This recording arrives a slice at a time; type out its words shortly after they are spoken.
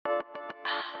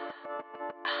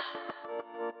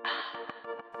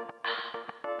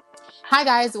Hi,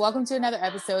 guys. Welcome to another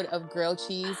episode of Grilled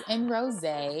Cheese and Rose.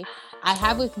 I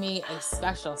have with me a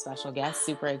special guest.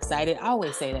 Super excited. I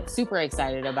always say that, super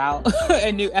excited about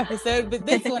a new episode, but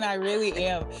this one I really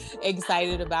am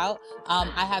excited about.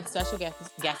 I have special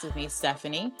guest with me,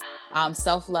 Stephanie,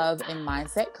 self love and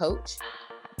mindset coach.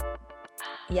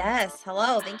 Yes.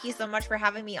 Hello. Thank you so much for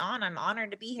having me on. I'm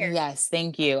honored to be here. Yes,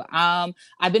 thank you.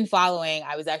 I've been following,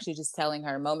 I was actually just telling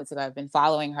her moments ago, I've been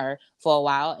following her for a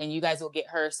while, and you guys will get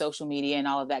her social media and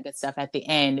all of that good stuff at the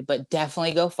end, but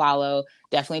definitely go follow,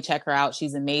 definitely check her out.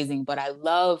 She's amazing. But I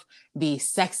love the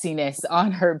sexiness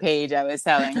on her page. I was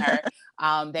telling her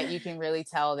that you can really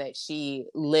tell that she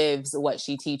lives what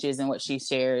she teaches and what she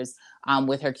shares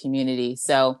with her community.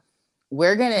 So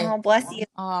we're gonna Oh, bless you. Thank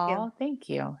Oh, thank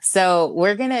you. So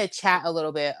we're gonna chat a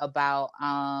little bit about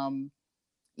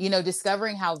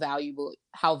discovering how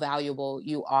valuable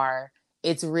you are.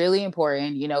 It's really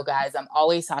important, guys. I'm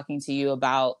always talking to you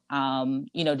about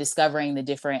discovering the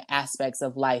different aspects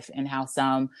of life and how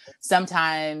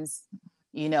sometimes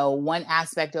one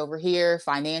aspect over here,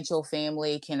 financial,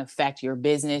 family, can affect your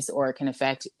business, or it can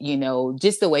affect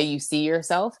just the way you see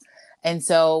yourself. And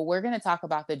so we're going to talk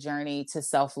about the journey to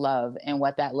self-love and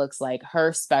what that looks like.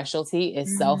 Her specialty is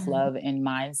you. self-love and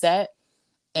mindset,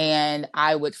 and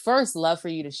I would first love for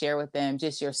you to share with them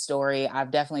just your story. I've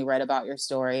definitely read about your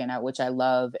story, and which I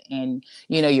love, and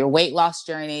your weight loss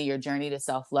journey, your journey to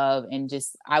self love, and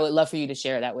just I would love for you to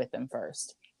share that with them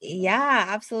first. Yeah,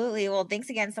 absolutely. Well, thanks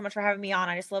again so much for having me on.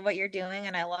 I just love what you're doing,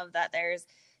 and I love that there's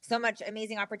so much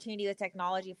amazing opportunity with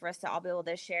technology for us to all be able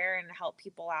to share and help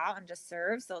people out and just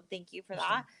serve. So thank you for For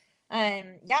that.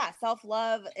 sure. Yeah,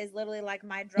 self-love is literally like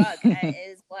my drug. It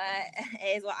is what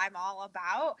is what I'm all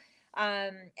about.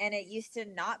 And it used to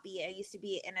not be. I used to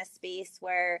be in a space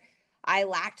where I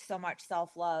lacked so much self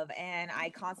love, and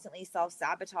I constantly self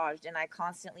sabotaged, and I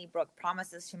constantly broke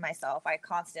promises to myself. I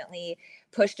constantly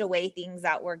pushed away things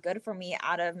that were good for me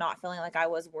out of not feeling like I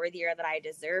was worthy or that I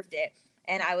deserved it.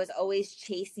 And I was always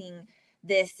chasing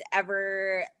this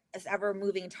ever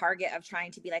moving target of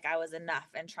trying to be like I was enough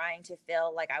and trying to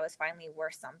feel like I was finally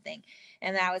worth something.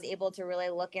 And then I was able to really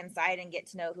look inside and get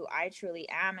to know who I truly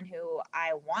am and who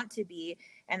I want to be.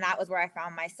 And that was where I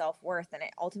found my self-worth. And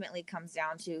it ultimately comes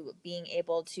down to being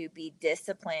able to be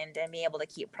disciplined and be able to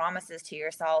keep promises to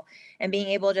yourself and being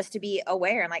able just to be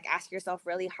aware and like ask yourself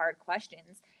really hard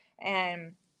questions.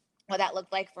 And what that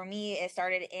looked like for me, it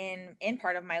started in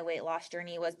part of my weight loss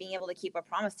journey, was being able to keep a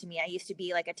promise to me. I used to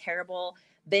be like a terrible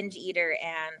binge eater,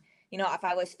 and if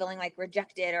I was feeling like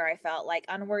rejected or I felt like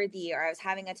unworthy or I was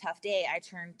having a tough day, I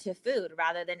turned to food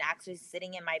rather than actually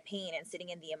sitting in my pain and sitting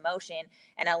in the emotion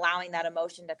and allowing that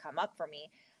emotion to come up for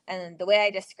me. And the way I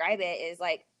describe it is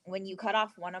like when you cut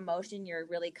off one emotion, you're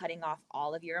really cutting off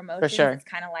all of your For emotions. sure. It's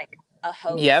kind of like a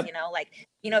hose, Yep. like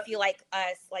if you like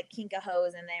us like kink a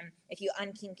hose, and then if you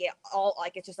unkink it all,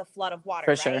 like it's just a flood of water,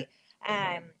 For right?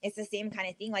 sure. It's the same kind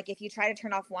of thing. Like if you try to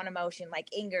turn off one emotion, like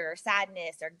anger or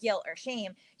sadness or guilt or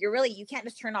shame, you can't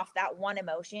just turn off that one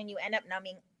emotion. You end up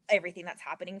numbing everything that's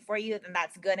happening for you, and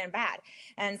that's good and bad.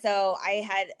 And so I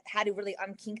had to really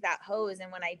unkink that hose,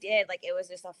 and when I did, like it was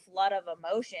just a flood of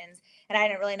emotions, and I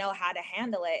didn't really know how to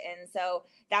handle it. And so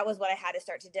that was what I had to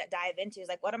start to dive into, is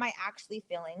like, what am I actually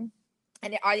feeling,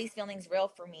 and are these feelings real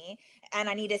for me? And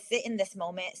I need to sit in this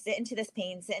moment, sit into this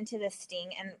pain, sit into this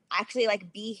sting, and actually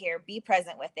like be here, be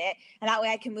present with it. And that way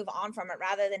I can move on from it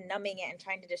rather than numbing it and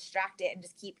trying to distract it and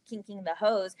just keep kinking the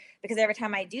hose. Because every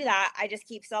time I do that, I just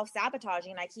keep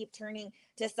self-sabotaging, and I keep turning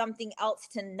to something else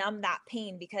to numb that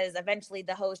pain, because eventually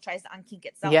the hose tries to unkink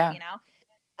Yeah. itself.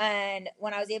 And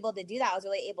when I was able to do that, I was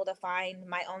really able to find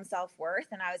my own self-worth,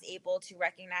 and I was able to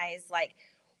recognize like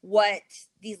what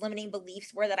these limiting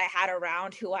beliefs were that I had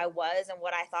around who I was and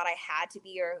what I thought I had to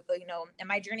be, and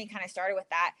my journey kind of started with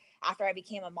that after I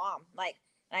became a mom. Like,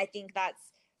 and I think that's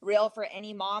real for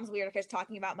any moms. We were just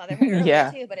talking about motherhood earlier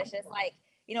Yeah. too, but it's just like,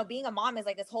 being a mom is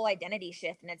like this whole identity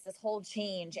shift, and it's this whole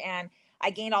change. And I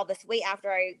gained all this weight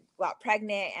after I got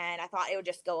pregnant, and I thought it would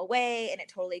just go away, and it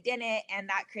totally didn't. And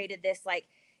that created this like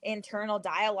internal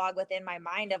dialogue within my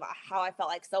mind of how I felt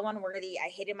like so unworthy. I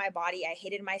hated my body. I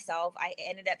hated myself. I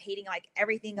ended up hating like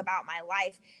everything about my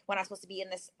life when I was supposed to be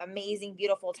in this amazing,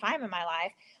 beautiful time in my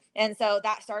life. And so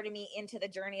that started me into the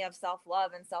journey of self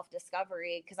love and self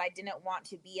discovery, because I didn't want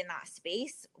to be in that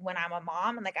space when I'm a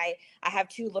mom. And like I have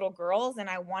two little girls, and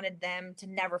I wanted them to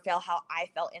never feel how I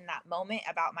felt in that moment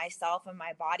about myself and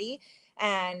my body.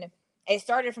 And it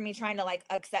started for me trying to like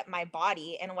accept my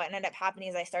body, and what ended up happening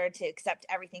is I started to accept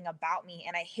everything about me,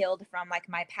 and I healed from like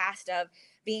my past of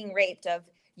being raped, of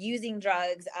using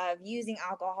drugs, of using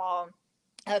alcohol,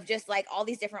 of just like all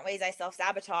these different ways I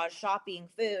self-sabotage, shopping,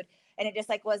 food. And it just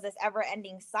like was this ever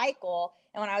ending cycle.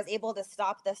 And when I was able to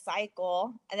stop the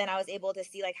cycle, and then I was able to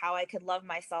see like how I could love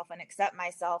myself and accept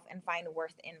myself and find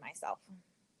worth in myself.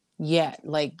 Yeah,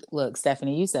 like, look,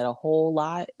 Stephanie, you said a whole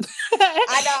lot.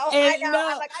 I And know. I'm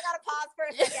no, like, I gotta pause for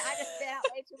a second. I just spit out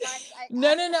way too much.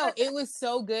 no. It was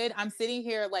so good. I'm sitting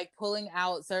here like pulling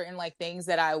out certain like things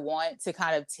that I want to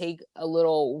kind of take a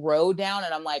little road down.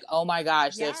 And I'm like, oh my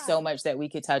gosh, there's so Yeah. much that we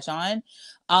could touch on.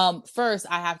 First,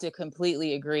 I have to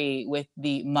completely agree with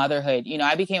the motherhood. You know,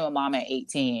 I became a mom at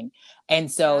 18.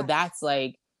 And so Yeah. that's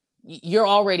like, you're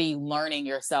already learning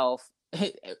yourself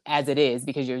as it is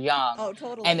because you're young. Oh,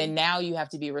 And then totally. now you have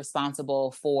to be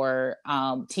responsible for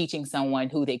teaching someone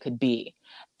who they could be,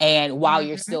 and while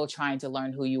you're Hmm. still trying to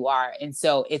learn who you are. And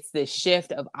so it's this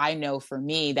shift of, I know for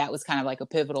me that was kind of like a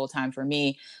pivotal time for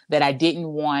me, that I didn't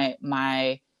want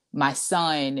my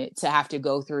son to have to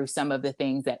go through some of the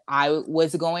things that I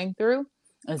was going through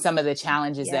and some of the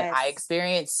challenges that I Yes.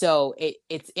 experienced. So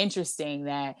it's interesting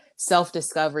that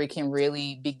self-discovery can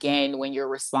really begin when you're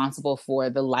responsible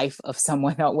for the life of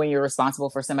someone else, when you're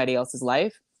responsible for somebody else's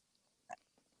life.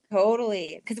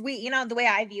 Totally. Because we, the way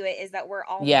I view it is that we're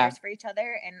all Yeah. mirrors for each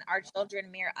other, and our children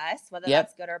mirror us, whether Yep.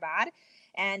 that's good or bad.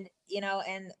 And,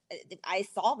 I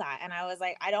saw that and I was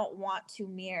like, I don't want to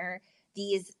mirror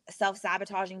these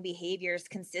self-sabotaging behaviors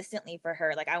consistently for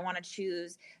her. Like, I want to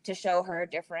choose to show her a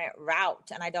different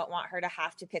route, and I don't want her to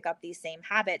have to pick up these same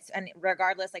habits. And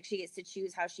regardless, like, she gets to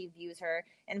choose how she views her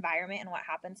environment and what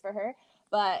happens for her.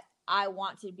 But I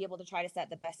want to be able to try to set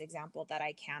the best example that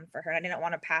I can for her. And I didn't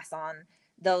want to pass on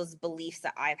those beliefs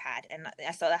that I've had. And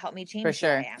so that helped me For change who I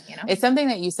sure. am. It's something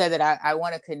that you said that I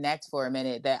want to connect for a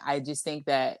minute, that I just think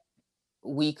that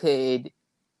we could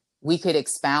we could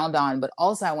expound on, but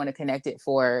also I want to connect it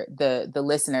for the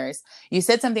listeners. You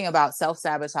said something about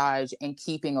self-sabotage and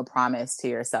keeping a promise to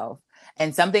yourself.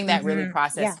 And something that really Yeah.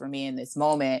 processed for me in this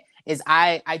moment is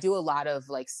I do a lot of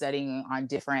like studying on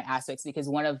different aspects, because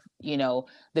one of,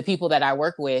 the people that I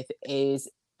work with is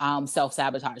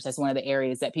self-sabotage. That's one of the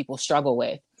areas that people struggle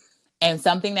with. And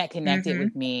something that connected Hmm.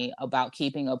 with me about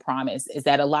keeping a promise is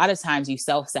that a lot of times you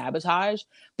self sabotage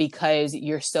because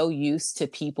you're so used to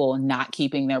people not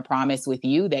keeping their promise with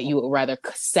you that you would rather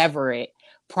sever it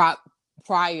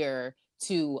prior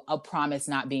to a promise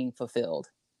not being fulfilled.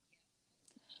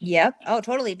 Yep. Oh,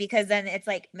 totally. Because then it's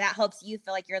like that helps you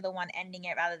feel like you're the one ending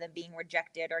it rather than being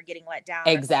rejected or getting let down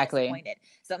or feeling Exactly. disappointed.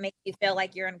 So it makes you feel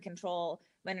like you're in control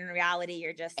when in reality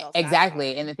you're just self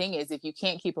Exactly. And sabotaging. the thing is, if you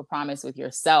can't keep a promise with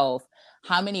yourself,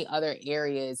 how many other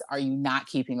areas are you not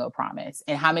keeping a promise?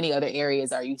 And how many other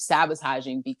areas are you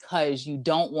sabotaging because you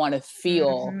don't want to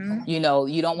feel, Hmm. you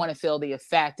don't want to feel the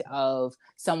effect of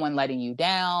someone letting you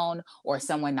down or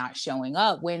someone not showing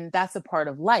up, when that's a part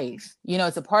of life.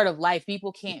 It's a part of life.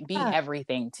 People can't be Yeah,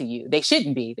 everything to you. They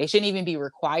shouldn't be. They shouldn't even be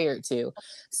required to.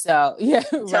 So, yeah,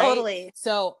 right. totally.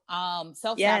 So,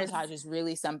 self Yes. sabotage is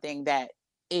really something that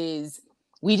is,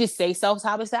 we just say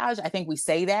self-sabotage. I think we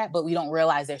say that, but we don't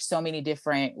realize there's so many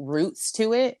different roots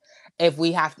to it. If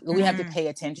we have to Hmm. pay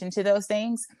attention to those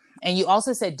things. And you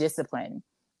also said discipline.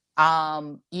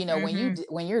 Hmm.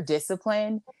 When you're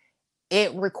disciplined,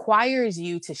 it requires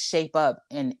you to shape up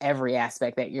in every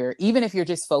aspect that you're, even if you're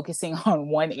just focusing on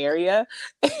one area.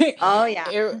 Oh yeah.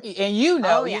 And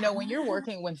Oh yeah. when you're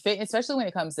working, when fit, especially when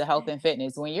it comes to health and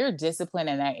fitness, when you're disciplined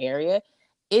in that area,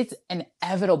 it's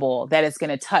inevitable that it's going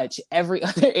to touch every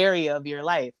other area of your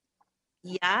life.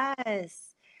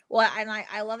 Yes. Well, and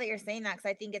I love that you're saying that, because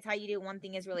I think it's how you do one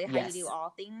thing is really how you do Yes.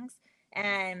 all things.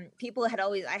 And people had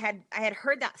always, I had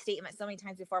heard that statement so many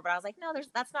times before, but I was like, no,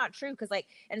 that's not true. Because like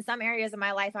in some areas of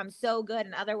my life, I'm so good,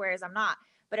 and other areas I'm not.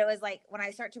 But it was like when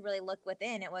I start to really look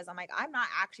within, I'm like, I'm not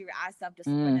actually as self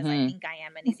disciplined as I Hmm. think I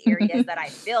am in these areas that I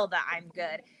feel that I'm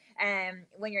good. And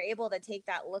when you're able to take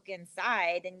that look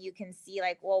inside, then you can see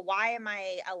like, well, why am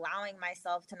I allowing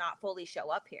myself to not fully show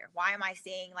up here? Why am I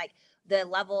saying like the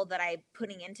level that I'm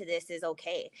putting into this is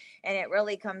okay? And it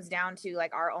really comes down to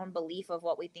like our own belief of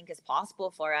what we think is possible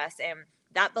for us. And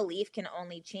that belief can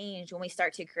only change when we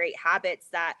start to create habits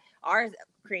that are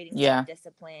creating Yeah.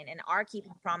 self-discipline and are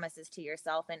keeping promises to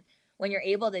yourself. And when you're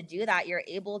able to do that, you're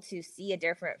able to see a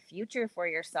different future for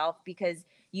yourself, because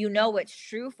you know what's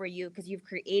true for you, because you've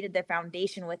created the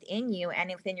foundation within you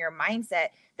and within your mindset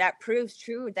that proves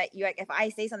true, that you, like, if I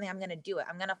say something, I'm going to do it,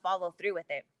 I'm going to follow through with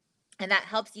it. And that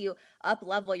helps you up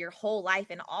level your whole life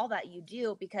and all that you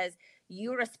do, because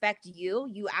you respect you,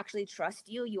 you actually trust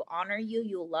you honor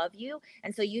you love you.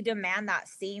 And so you demand that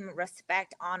same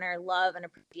respect, honor, love, and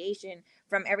appreciation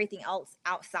from everything else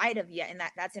outside of you. And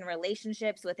that's in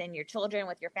relationships, within your children,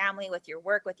 with your family, with your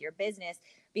work, with your business,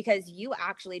 because you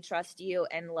actually trust you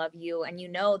and love you. And you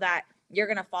know that you're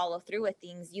going to follow through with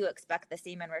things, you expect the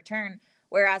same in return.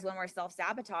 Whereas when we're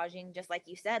self-sabotaging, just like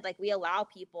you said, like we allow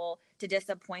people to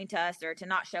disappoint us or to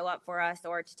not show up for us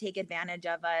or to take advantage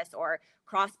of us or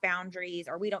cross boundaries,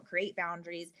 or we don't create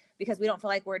boundaries because we don't feel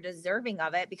like we're deserving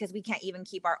of it, because we can't even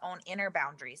keep our own inner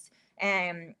boundaries.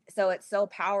 And so it's so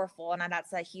powerful. And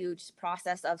that's a huge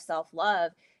process of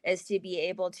self-love, is to be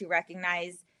able to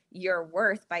recognize your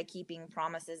worth by keeping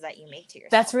promises that you make to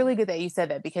That's yourself. really good that you said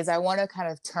that, because I want to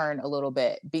kind of turn a little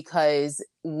bit, because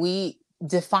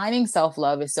defining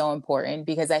self-love is so important,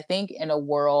 because I think in a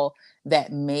world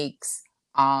that makes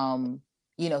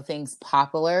things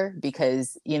popular,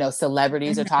 because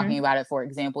celebrities are talking Mm-hmm. about it, for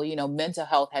example, mental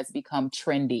health has become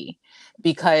trendy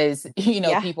because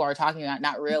Yeah. people are talking about,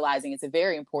 not realizing it's a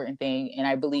very important thing, and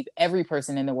I believe every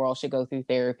person in the world should go through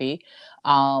therapy.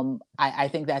 I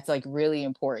think that's like really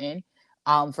important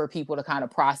for people to kind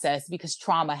of process, because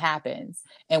trauma happens,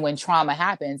 and when trauma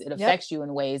happens, it Yep. affects you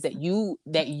in ways that you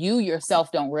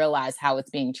yourself don't realize how it's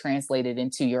being translated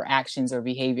into your actions or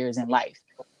behaviors in life.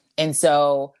 And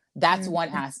so that's one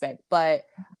Mm-hmm. aspect. But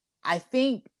I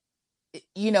think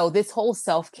this whole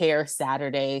self-care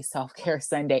Saturday, self-care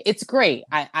Sunday, it's great.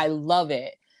 I love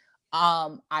it.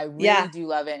 I really Yeah. do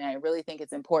love it, and I really think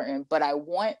it's important, but I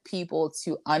want people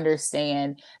to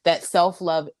understand that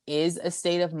self-love is a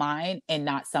state of mind and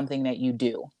not something that you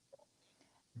do.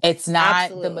 It's not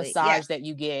the Absolutely. massage Yes. that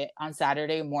you get on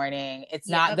Saturday morning. It's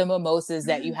not Yep. the mimosas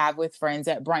that you have with friends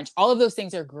at brunch. All of those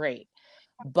things are great,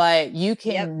 but you Yep.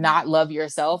 can not love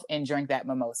yourself and drink that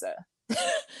mimosa.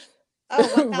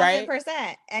 Oh, Right?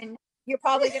 1000%. And you're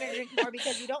probably going to drink more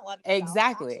because you don't love yourself,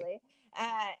 Exactly. actually.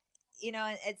 Uh,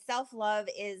 it's self love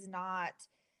is not,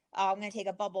 oh, I'm going to take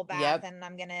a bubble bath Yep. and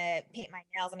I'm going to paint my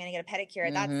nails. I'm going to get a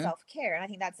pedicure. That's Mm-hmm. self care. And I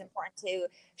think that's important to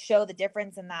show the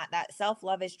difference in that self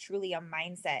love is truly a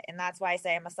mindset. And that's why I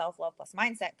say I'm a self love plus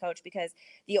mindset coach, because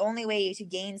the only way to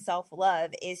gain self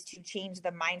love is to change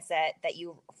the mindset that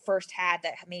you first had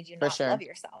that made you For not love sure.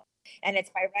 yourself. And it's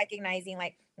by recognizing,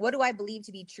 like, what do I believe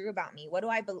to be true about me?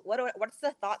 What's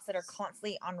the thoughts that are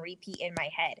constantly on repeat in my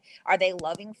head? Are they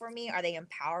loving for me? Are they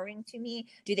empowering to me?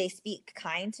 Do they speak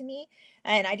kind to me?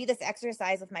 And I do this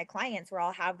exercise with my clients where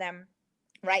I'll have them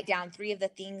write down 3 of the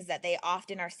things that they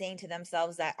often are saying to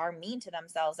themselves that are mean to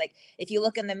themselves. Like, if you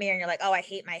look in the mirror and you're like, oh, I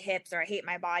hate my hips, or I hate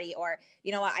my body, or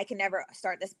you know what, I can never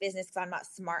start this business because I'm not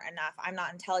smart enough, I'm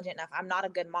not intelligent enough, I'm not a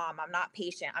good mom, I'm not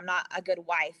patient, I'm not a good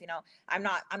wife, I'm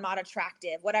not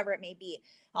attractive, whatever it may be.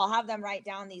 I'll have them write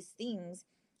down these things,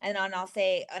 and then I'll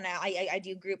say, and I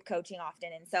do group coaching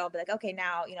often, and so I'll be like, okay,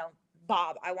 now,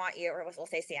 Bob, I want you, or we'll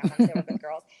say Sam, I'm say we're good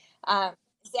girls.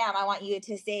 Sam, I want you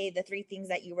to say the 3 things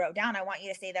that you wrote down. I want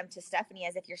you to say them to Stephanie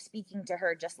as if you're speaking to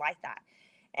her, just like that.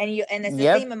 And it's the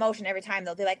Yep. same emotion every time.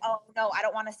 They'll be like, oh no, I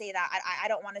don't want to say that. I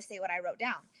don't want to say what I wrote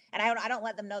down. And I don't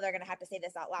let them know they're going to have to say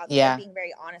this out loud. So they're Yeah. being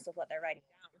very honest with what they're writing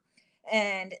down.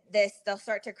 And they'll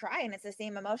start to cry, and it's the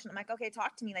same emotion. I'm like, okay,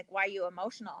 talk to me. Like, why are you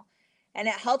emotional? And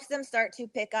it helps them start to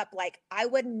pick up, like, I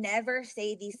would never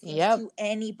say these things Yep. to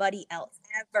anybody else,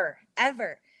 ever,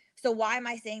 ever. So why am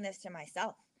I saying this to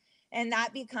myself? And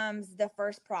that becomes the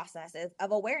first process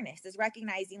of awareness, is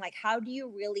recognizing, like, how do you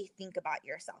really think about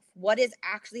yourself? What is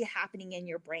actually happening in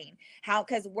your brain? How,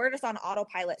 because we're just on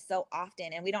autopilot so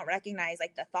often, and we don't recognize,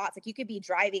 like, the thoughts. Like, you could be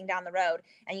driving down the road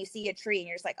and you see a tree and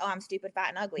you're just like, oh, I'm stupid, fat,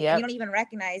 and ugly. And you Yep. don't even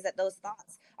recognize that those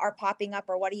thoughts are popping up,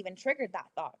 or what even triggered that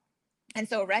thought. And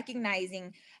so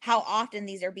recognizing how often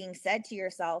these are being said to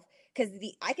yourself, because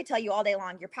I could tell you all day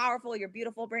long, you're powerful, you're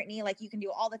beautiful, Brittany, like, you can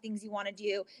do all the things you want to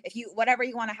do. If you, whatever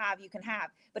you want to have, you can have.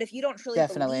 But if you don't truly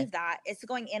Definitely. believe that, it's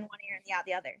going in one ear and out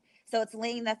the other. So it's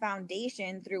laying the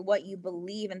foundation through what you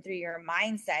believe and through your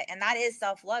mindset. And that is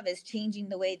self-love, is changing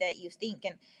the way that you think.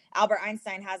 And Albert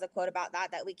Einstein has a quote about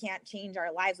that we can't change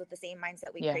our lives with the same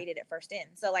mindset we Yeah. created it first in.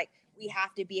 So, like, we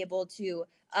have to be able to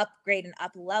upgrade and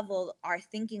up level our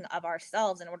thinking of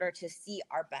ourselves in order to see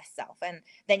our best self, and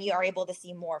then you are able to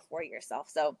see more for yourself.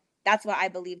 So that's what I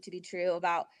believe to be true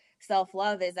about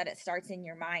self-love, is that it starts in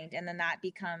your mind, and then that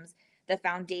becomes the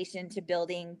foundation to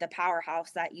building the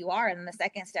powerhouse that you are. And then the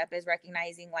second step is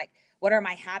recognizing, like, what are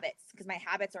my habits? Because my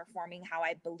habits are forming how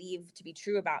I believe to be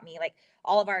true about me. Like,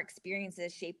 all of our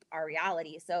experiences shape our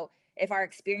reality. So if our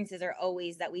experiences are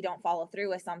always that we don't follow through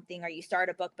with something, or you start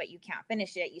a book but you can't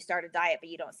finish it, you start a diet but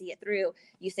you don't see it through,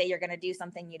 you say you're going to do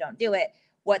something, you don't do it,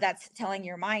 what that's telling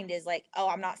your mind is like, oh,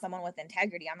 I'm not someone with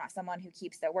integrity, I'm not someone who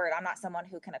keeps their word, I'm not someone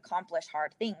who can accomplish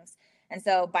hard things. And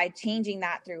so by changing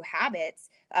that through habits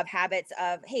of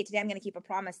hey, today I'm going to keep a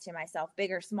promise to myself,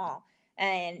 big or small,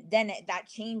 and then that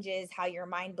changes how your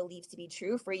mind believes to be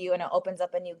true for you, and it opens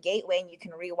up a new gateway, and you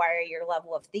can rewire your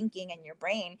level of thinking and your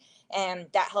brain, and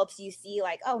that helps you see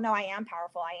like, oh no, I am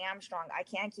powerful, I am strong, I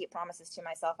can keep promises to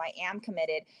myself, I am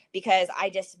committed because I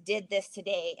just did this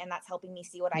today, and that's helping me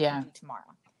see what I can do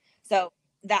tomorrow. So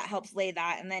that helps lay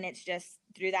that. And then it's just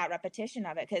through that repetition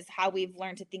of it, because how we've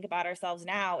learned to think about ourselves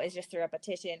now is just through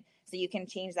repetition. So you can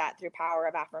change that through power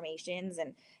of affirmations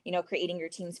and, creating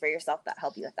routines for yourself that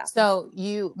help you with that. So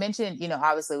you mentioned,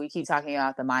 obviously we keep talking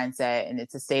about the mindset and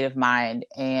it's a state of mind.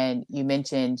 And you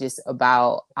mentioned just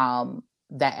about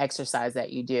that exercise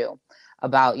that you do,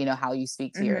 about, how you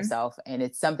speak to yourself. And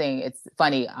it's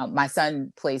funny. My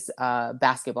son plays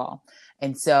basketball.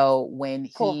 And so when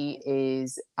he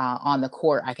is on the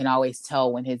court, I can always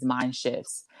tell when his mind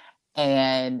shifts.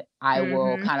 And I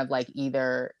will kind of like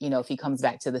either, if he comes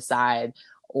back to the side,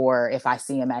 or if I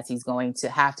see him as he's going to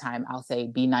halftime, I'll say,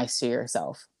 be nice to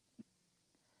yourself.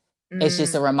 It's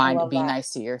just a reminder, be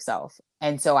nice to yourself.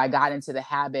 And so I got into the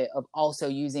habit of also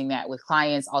using that with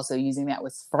clients, also using that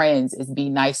with friends, is be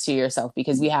nice to yourself,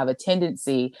 because we have a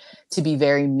tendency to be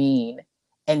very mean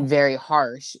and very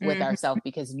harsh with ourselves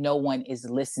because no one is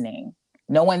listening.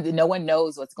 No one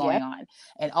knows what's going on.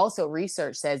 And also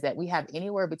research says that we have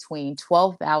anywhere between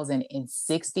 12,000 and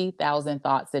 60,000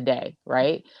 thoughts a day,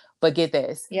 right? But get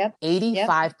this,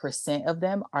 85% of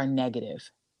them are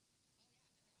negative.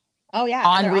 Oh yeah,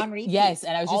 and they're on repeat. Yes,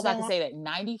 and I was just about to say that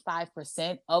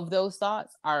 95% of those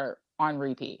thoughts are on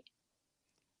repeat.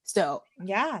 So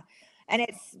yeah, and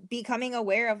it's becoming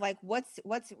aware of like what's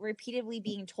repeatedly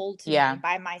being told to me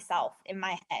by myself in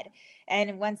my head.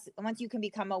 And once you can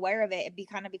become aware of it, it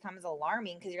kind of becomes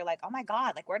alarming, because you're like, oh my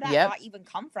God, like where did that thought even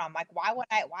come from? Like why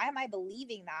am I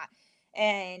believing that?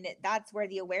 And that's where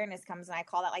the awareness comes, and I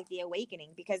call that like the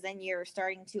awakening, because then you're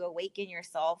starting to awaken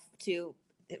yourself to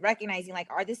recognizing like,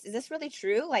 is this really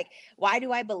true? Like, why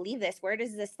do I believe this? Where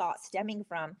does this thought stemming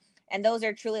from? And those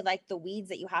are truly like the weeds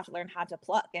that you have to learn how to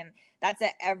pluck. And that's an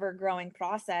ever growing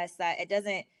process, that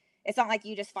it's not like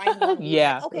you just find one weed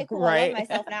like, okay, cool, I love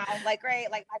myself now, like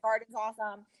great, like my garden's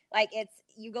awesome. Like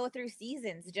you go through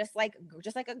seasons, just like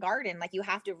a garden. Like you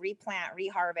have to replant,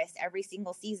 reharvest every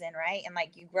single season, right? And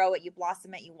like you grow it, you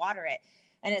blossom it, you water it.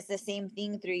 And it's the same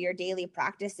thing through your daily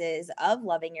practices of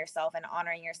loving yourself and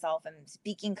honoring yourself and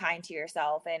speaking kind to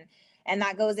yourself. And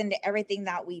that goes into everything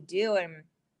that we do. And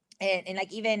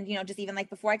like, even, just even like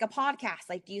before like a podcast,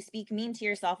 like, do you speak mean to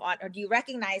yourself on, or do you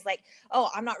recognize like, oh,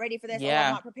 I'm not ready for this. Oh,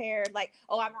 I'm not prepared. Like,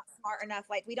 oh, I'm not smart enough.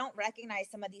 Like, we don't recognize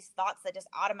some of these thoughts that just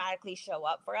automatically show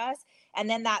up for us. And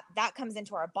then that comes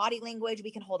into our body language.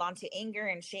 We can hold on to anger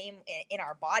and shame in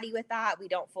our body with that. We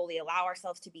don't fully allow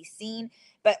ourselves to be seen,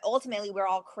 but ultimately we're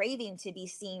all craving to be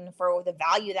seen for the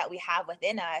value that we have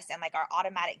within us, and like our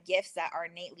automatic gifts that are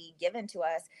innately given to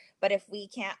us. But if we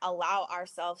can't allow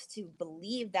ourselves to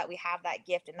believe that we have that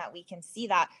gift and that we can see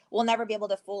that, we'll never be able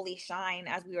to fully shine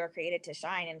as we were created to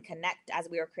shine, and connect as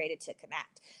we were created to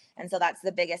connect. And so that's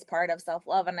the biggest part of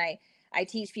self-love. And I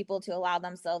teach people to allow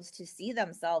themselves to see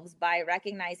themselves by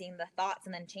recognizing the thoughts,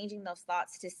 and then changing those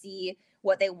thoughts to see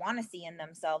what they want to see in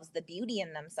themselves, the beauty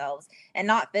in themselves, and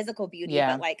not physical beauty,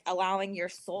 but like allowing your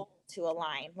soul to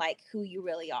align, like who you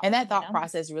really are. And that thought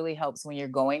process really helps when you're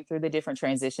going through the different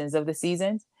transitions of the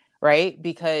seasons, right?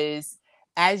 Because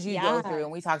as you go through,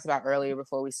 and we talked about earlier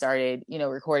before we started,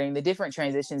 recording, the different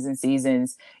transitions and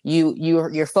seasons,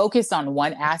 you're focused on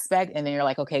one aspect, and then you're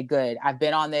like, okay, good. I've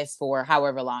been on this for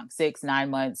however long, 6, 9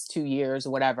 months, 2 years,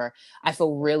 whatever. I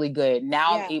feel really good.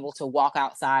 Now I'm able to walk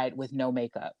outside with no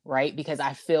makeup, right? Because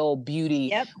I feel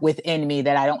beauty within me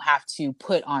that I don't have to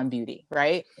put on beauty,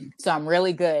 right? So I'm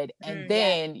really good. And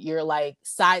then you're like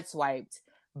sideswiped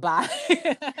by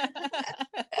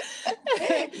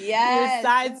you're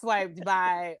sideswiped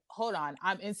by, hold on,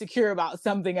 I'm insecure about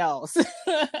something else.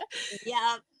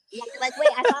 Yeah, you're like, wait,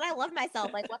 I thought I loved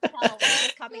myself, like what the hell, where is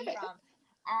this coming from?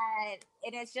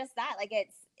 And it's just that, like,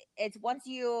 it's once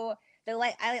you,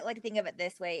 I like to think of it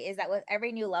this way, is that with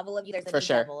every new level of you, there's a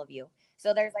new devil of you.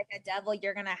 So there's like a devil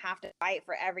you're gonna have to fight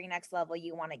for every next level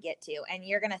you want to get to, and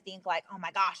you're gonna think like, oh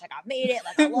my gosh, like I've made it,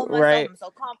 like I love myself, I'm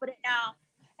so confident now.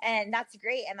 And that's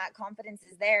great. And that confidence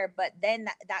is there. But then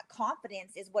that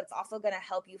confidence is what's also going to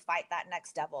help you fight that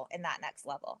next devil in that next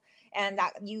level. And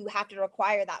that you have to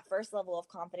require that first level of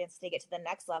confidence to get to the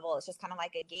next level. It's just kind of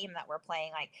like a game that we're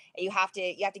playing. Like you have to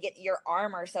get your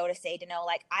armor, so to say, to know,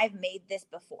 like, I've made this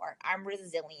before. I'm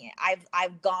resilient.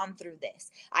 I've gone through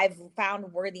this. I've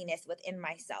found worthiness within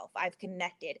myself. I've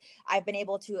connected. I've been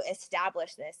able to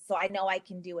establish this. So I know I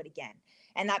can do it again.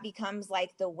 And that becomes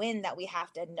like the win that we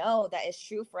have to know that is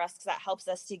true for us, because that helps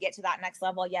us to get to that next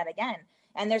level yet again.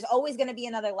 And there's always going to be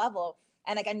another level,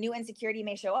 and like a new insecurity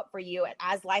may show up for you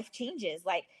as life changes.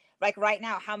 Like right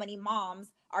now, how many moms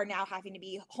are now having to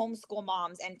be homeschool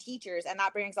moms and teachers, and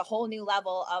that brings a whole new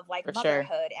level of like For sure.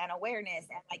 motherhood and awareness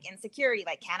and like insecurity.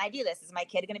 Like, can I do this? Is my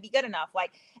kid going to be good enough?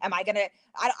 Like, am I gonna,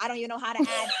 I don't even know how to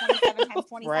add 27 times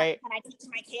 27. Right. Can I teach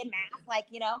my kid math? Like,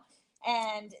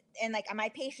 and like, am I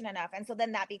patient enough? And so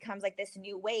then that becomes like this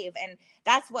new wave. And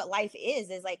that's what life is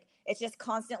like, it's just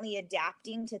constantly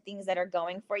adapting to things that are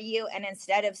going for you. And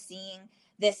instead of seeing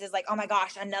this is like, oh my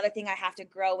gosh, another thing I have to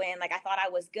grow in, like I thought I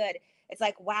was good, it's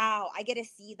like, wow, I get to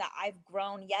see that I've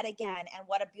grown yet again, and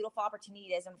what a beautiful opportunity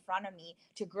it is in front of me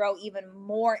to grow even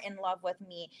more in love with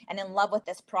me and in love with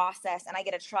this process. And I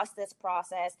get to trust this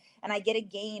process, and I get to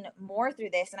gain more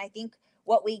through this. And I think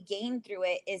what we gain through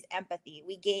it is empathy.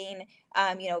 We gain,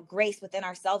 grace within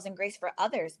ourselves and grace for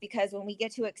others, because when we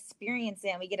get to experience it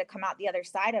and we get to come out the other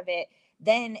side of it,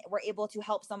 then we're able to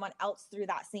help someone else through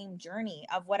that same journey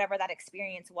of whatever that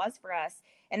experience was for us.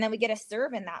 And then we get to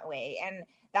serve in that way. And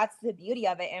that's the beauty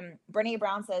of it. And Brene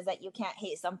Brown says that you can't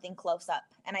hate something close up.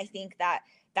 And I think that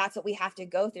that's what we have to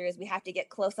go through, is we have to get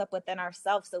close up within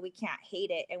ourselves, so we can't hate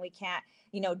it, and we can't,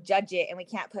 judge it, and we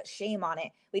can't put shame on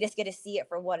it. We just get to see it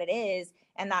for what it is.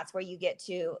 And that's where you get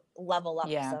to level up,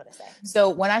 Yeah. so to say. So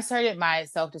when I started my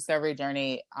self-discovery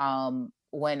journey,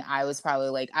 when I was probably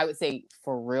like, I would say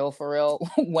for real,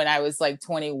 when I was like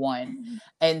 21.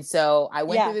 And so I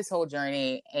went through this whole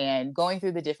journey and going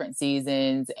through the different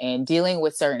seasons and dealing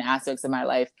with certain aspects of my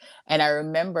life. And I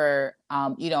remember,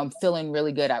 I'm feeling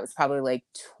really good. I was probably like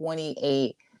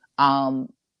 28.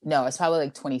 No, it's probably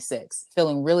like 26,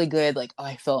 feeling really good. Like, oh,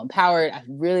 I feel empowered. I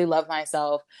really love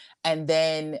myself. And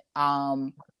then,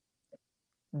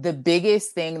 the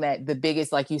biggest,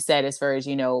 like you said, as far as,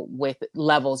 with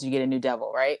levels, you get a new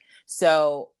devil, right?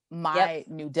 So my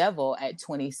new devil at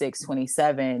 26,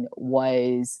 27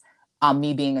 was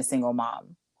me being a single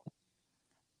mom.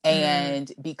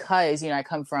 And because, I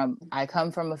come from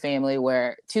a family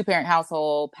where 2-parent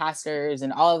household, pastors,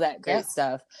 and all of that great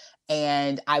stuff.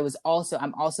 And I'm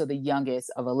also the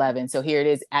youngest of 11. So here it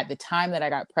is, at the time that I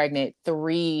got pregnant,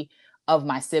 3 of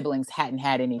my siblings hadn't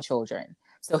had any children.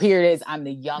 So here it is, I'm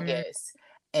the youngest.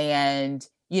 And,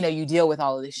 you deal with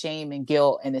all of the shame and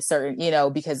guilt and a certain,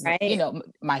 because,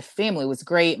 my family was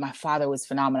great. My father was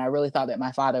phenomenal. I really thought that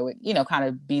my father would, kind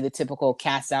of be the typical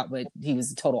cast out, but he was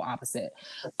the total opposite.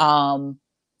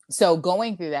 So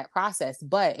going through that process,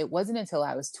 but it wasn't until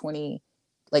I was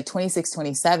 26,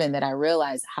 27 that I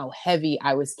realized how heavy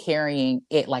I was carrying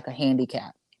it like a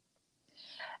handicap.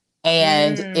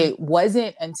 And it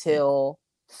wasn't until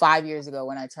 5 years ago,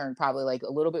 when I turned probably like a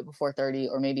little bit before 30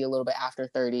 or maybe a little bit after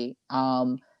 30,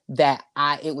 that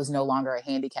it was no longer a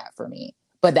handicap for me.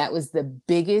 But that was the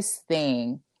biggest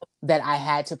thing that I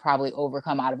had to probably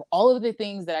overcome out of all of the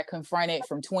things that I confronted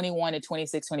from 21 to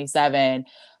 26, 27.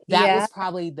 That was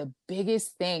probably the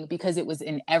biggest thing, because it was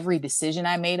in every decision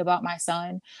I made about my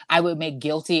son. I would make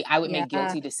guilty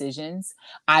decisions.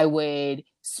 I would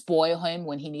spoil him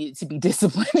when he needed to be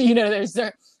disciplined. There's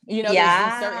certain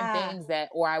things that,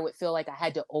 or I would feel like I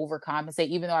had to overcompensate,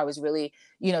 even though I was really,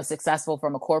 successful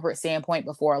from a corporate standpoint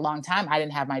before a long time. I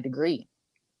didn't have my degree.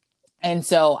 And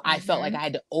so I felt like I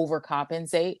had to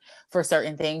overcompensate for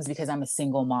certain things because I'm a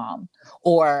single mom,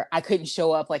 or I couldn't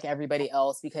show up like everybody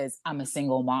else because I'm a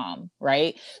single mom.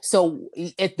 Right. So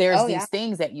if there's these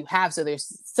things that you have, so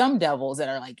there's some devils that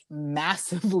are like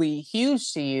massively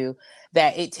huge to you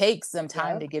that it takes some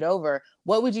time to get over.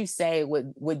 What would you say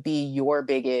would be your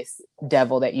biggest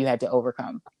devil that you had to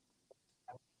overcome?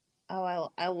 Oh,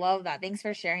 I love that. Thanks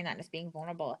for sharing that and just being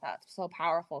vulnerable with that. It's so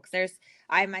powerful, because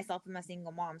I myself am a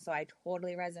single mom, so I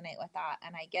totally resonate with that,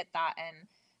 and I get that. And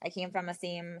I came from a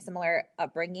similar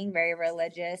upbringing, very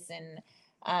religious. And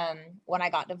when I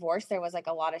got divorced, there was like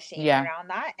a lot of shame around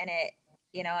that, and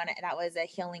that was a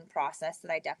healing process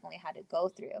that I definitely had to go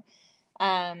through.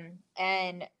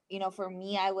 And for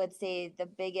me, I would say the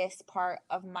biggest part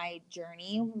of my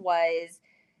journey was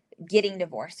getting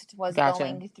divorced, was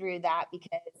going through that, because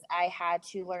I had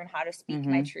to learn how to speak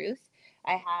my truth.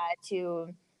 I had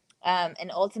to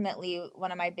And ultimately,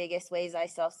 one of my biggest ways I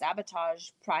self-sabotage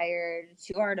prior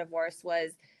to our divorce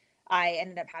was I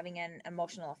ended up having an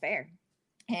emotional affair.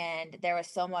 And there was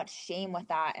so much shame with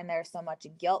that, and there was so much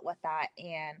guilt with that.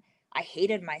 And I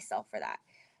hated myself for that.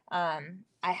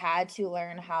 I had to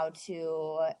learn how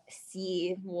to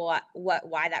see why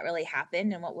that really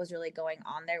happened and what was really going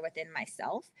on there within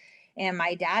myself. And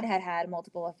my dad had had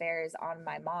multiple affairs on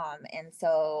my mom, and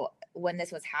so when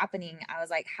this was happening, I was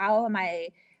like, how am I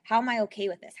okay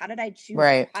with this? How did I choose this? Or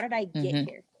Right. how did I get Mm-hmm.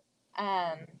 here?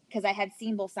 Because I had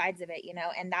seen both sides of it,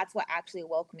 and that's what actually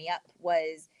woke me up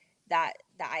was that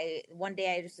I one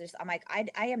day I just I'm like,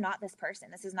 I am not this person.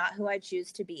 This is not who I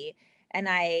choose to be. And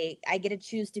I get to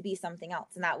choose to be something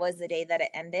else. And that was the day that it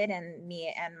ended. And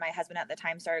me and my husband at the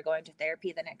time started going to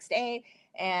therapy the next day.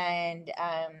 And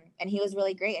he was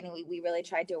really great. And we really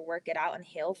tried to work it out and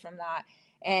heal from that.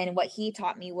 And what he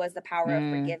taught me was the power of Mm,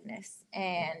 forgiveness.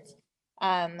 And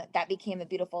that became a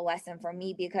beautiful lesson for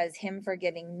me because him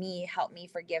forgiving me helped me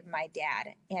forgive my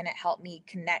dad, and it helped me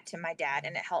connect to my dad,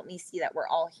 and it helped me see that we're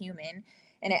all human,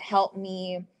 and it helped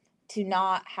me to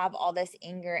not have all this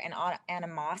anger and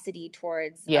animosity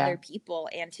towards other yeah, people,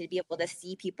 and to be able to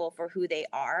see people for who they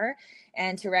are,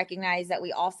 and to recognize that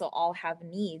we also all have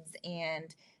needs,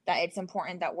 and that it's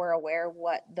important that we're aware of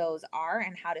what those are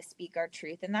and how to speak our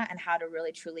truth in that and how to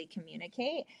really truly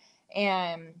communicate.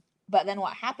 And but then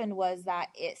what happened was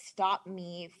that it stopped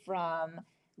me from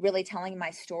really telling my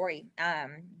story,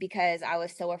 because I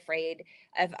was so afraid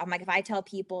of, I'm like, if I tell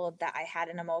people that I had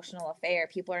an emotional affair,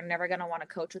 people are never going to want to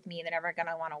coach with me, they're never going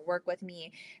to want to work with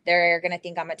me, they're going to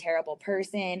think I'm a terrible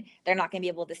person, they're not going to be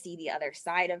able to see the other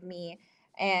side of me.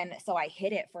 And so I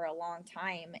hid it for a long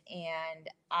time, and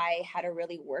I had to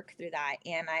really work through that.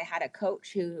 And I had a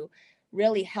coach who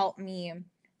really helped me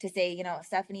to say,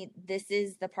 Stephanie, this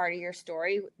is the part of your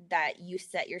story that you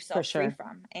set for yourself free sure.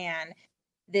 from. And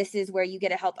this is where you get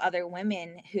to help other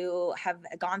women who have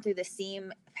gone through the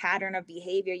same pattern of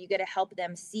behavior. You get to help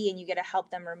them see, and you get to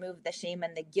help them remove the shame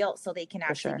and the guilt so they can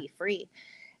For actually sure. be free.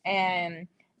 And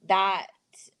that,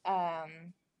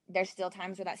 um, there's still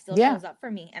times where that still Yeah. shows up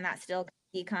for me, and that still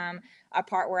become a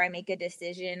part where I make a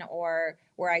decision, or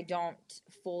where I don't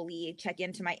fully check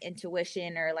into my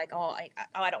intuition, or like,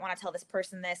 I don't want to tell this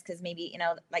person this because maybe,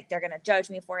 like they're going to judge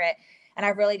me for it. And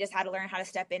I've really just had to learn how to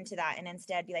step into that and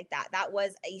instead be like, that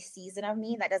was a season of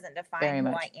me, that doesn't define Very who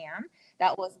I much. am.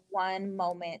 That was one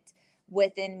moment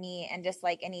within me, and just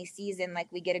like any season, like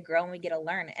we get to grow and we get to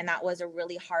learn, and that was a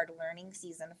really hard learning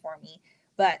season for me.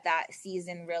 But that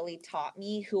season really taught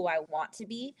me who I want to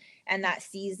be, and that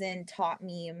season taught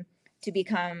me to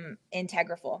become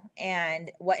integral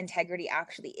and what integrity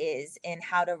actually is, and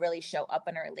how to really show up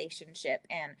in a relationship,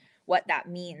 and what that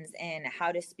means, and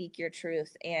how to speak your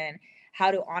truth, and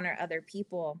how to honor other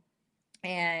people.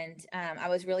 And I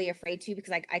was really afraid too,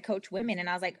 because like I coach women, and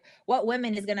I was like, what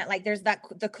women is gonna, like, there's that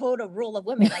the code of rule of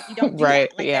women, like you don't do that,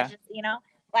 Right. like there's Yeah. just,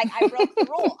 like I broke the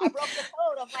rule, I broke the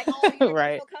code of like all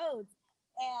Right. universal codes.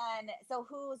 And so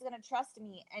who's gonna trust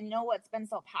me? And what's been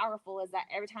so powerful is that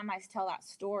every time I tell that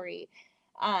story,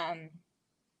 um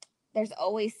there's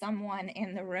always someone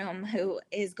in the room who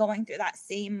is going through that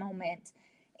same moment,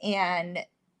 and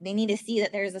they need to see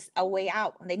that there's a way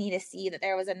out. They need to see that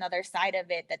there was another side of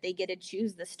it, that they get to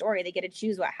choose the story, they get to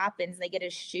choose what happens, they get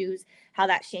to choose how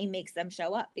that shame makes them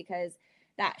show up, because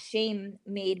that shame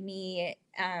made me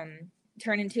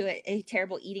turn into a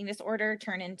terrible eating disorder,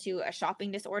 turn into a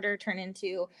shopping disorder, turn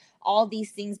into all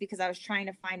these things, because I was trying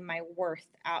to find my worth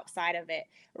outside of it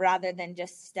rather than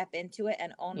just step into it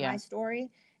and own my Yeah. story.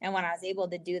 And when I was able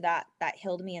to do that, that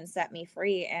healed me and set me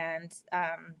free. And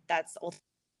that's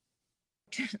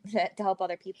to help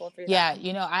other people through that.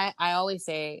 Yeah, I always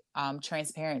say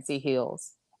transparency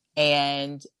heals.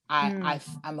 And Mm.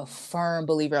 I'm a firm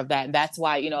believer of that. And that's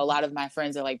why, a lot of my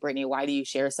friends are like, Brittany, why do you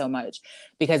share so much?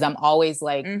 Because I'm always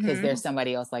like, because Mm-hmm. there's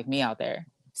somebody else like me out there.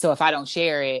 So if I don't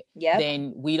share it, Yep.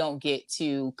 then we don't get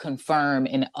to confirm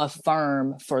and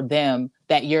affirm for them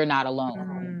that you're not alone.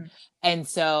 Mm. And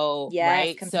so, Yes.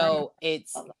 right. Confirm. So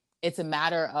it's a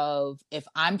matter of, if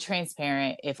I'm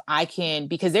transparent, if I can,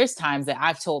 because there's times that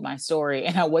I've told my story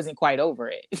and I wasn't quite over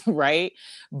it, right?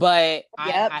 But I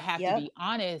Yep. have to Yep. be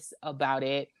honest about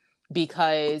it,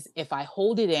 because if I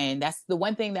hold it in, that's the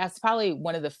one thing, that's probably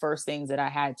one of the first things that I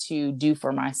had to do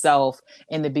for myself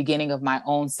in the beginning of my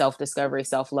own self-discovery,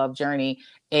 self-love journey,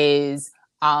 is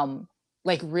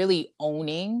like really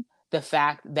owning the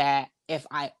fact that if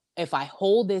I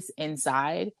hold this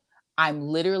inside, I'm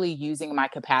literally using my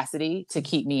capacity to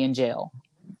keep me in jail.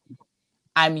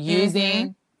 I'm Mm-hmm.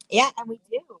 using Yeah, and we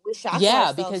do. We shackle Yeah,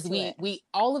 ourselves because to it. we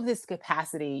all of this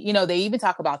capacity, you know, they even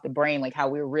talk about the brain, like how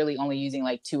we're really only using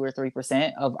like 2 or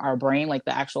 3% of our brain, like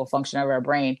the actual function of our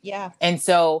brain. Yeah. And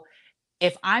so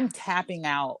if I'm tapping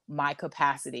out my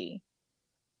capacity,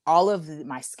 all of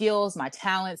my skills, my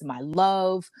talents, my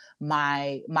love,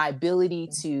 my ability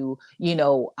to, you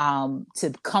know,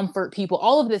 to comfort people,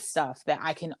 all of this stuff that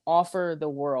I can offer the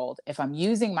world, if I'm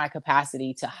using my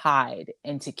capacity to hide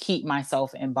and to keep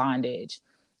myself in bondage,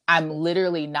 I'm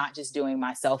literally not just doing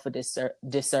myself a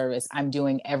disservice. I'm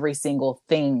doing every single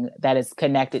thing that is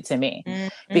connected to me.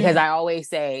 Because Mm-hmm. I always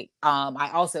say, I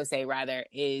also say rather,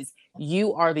 is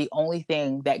you are the only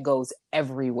thing that goes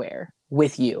everywhere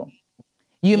with you.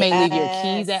 You may leave your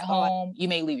keys at Yes. Oh, home. You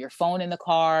may leave your phone in the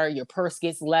car. Your purse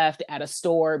gets left at a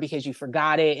store because you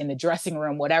forgot it in the dressing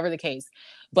room, whatever the case.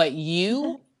 But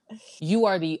you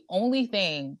are the only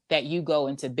thing that you go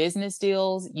into business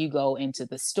deals, you go into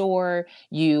the store,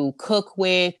 you cook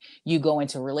with, you go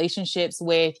into relationships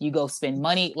with, you go spend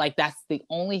money. Like that's the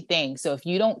only thing. So if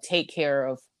you don't take care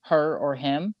of her or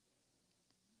him,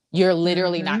 you're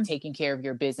literally not mm-hmm. taking care of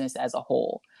your business as a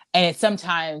whole. And it's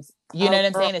sometimes, you know Oh, what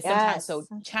I'm girl, saying? It's sometimes so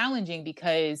yes. challenging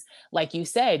because, like you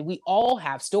said, we all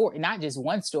have story, not just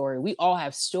one story. We all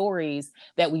have stories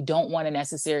that we don't want to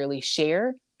necessarily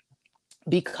share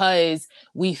because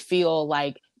we feel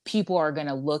like people are going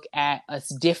to look at us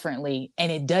differently,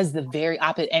 and it does the very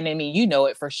opposite. And I mean, you know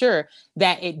it for sure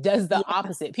that it does the Yeah.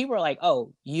 opposite. People are like,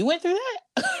 oh, you went through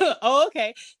that. Oh,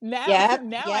 okay, now Yep.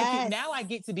 Yes. now I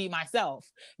get to be myself.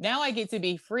 Now I get to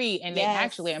be free. And they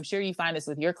actually, Yes. I'm sure you find this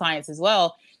with your clients as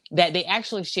well, that they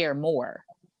actually share more.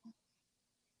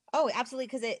 Oh, absolutely,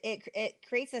 because it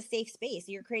creates a safe space.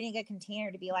 You're creating a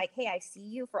container to be like, hey, I see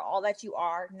you for all that you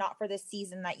are, not for the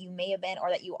season that you may have been or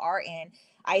that you are in.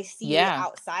 I see you Yeah,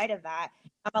 outside of that.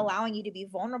 I'm allowing you to be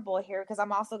vulnerable here because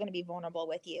I'm also going to be vulnerable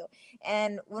with you.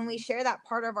 And when we share that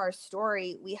part of our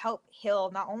story, we help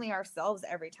heal not only ourselves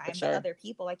every for time, but sure. other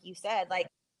people. Like you said, like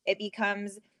it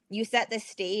becomes, you set the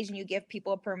stage and you give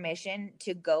people permission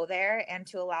to go there and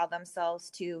to allow themselves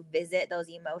to visit those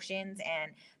emotions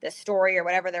and the story or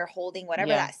whatever they're holding,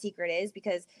 whatever Yeah, that secret is,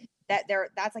 because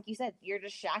that's like you said, you're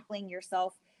just shackling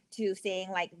yourself to saying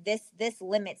like this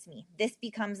limits me, this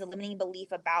becomes a limiting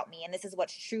belief about me, and this is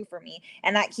what's true for me,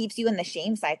 and that keeps you in the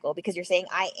shame cycle because you're saying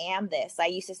I am this. I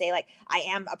used to say like I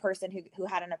am a person who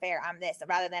had an affair, I'm this,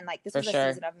 rather than like this for was a sure.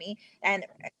 season of me. And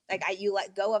like you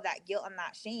let go of that guilt and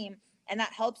that shame, and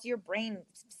that helps your brain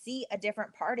see a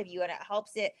different part of you, and it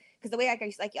helps it, because the way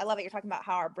I love it, you're talking about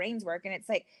how our brains work, and it's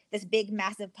like this big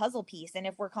massive puzzle piece. And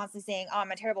if we're constantly saying, oh,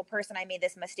 I'm a terrible person, I made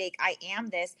this mistake, I am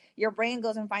this, your brain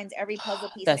goes and finds every puzzle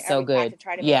piece and That's so every fact good. to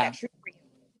try to make that Yeah, true for you,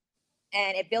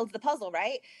 and it builds the puzzle,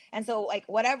 right? And so like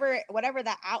whatever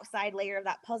that outside layer of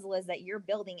that puzzle is that you're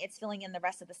building, it's filling in the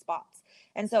rest of the spots.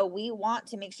 And so we want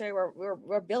to make sure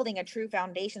we're building a true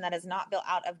foundation that is not built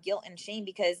out of guilt and shame,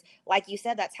 because like you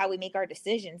said, that's how we make our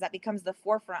decisions. That becomes the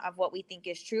forefront of what we think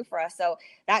is true for us. So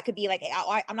that could be like,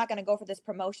 I'm not going to go for this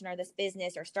promotion or this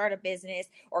business or start a business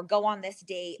or go on this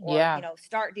date or yeah,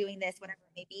 start doing this, whatever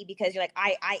it may be, because you're like,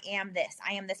 I am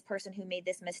this person who made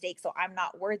this mistake, so I'm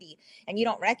not worthy. And you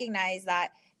don't recognize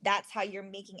that that's how you're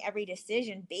making every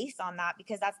decision based on that,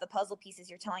 because that's the puzzle pieces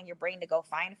you're telling your brain to go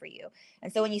find for you.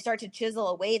 And so when you start to chisel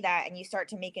away that and you start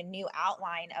to make a new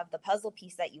outline of the puzzle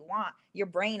piece that you want, your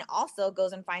brain also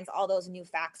goes and finds all those new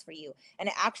facts for you, and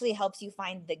it actually helps you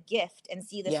find the gift and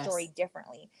see the yes, story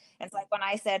differently. And so like when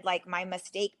I said like my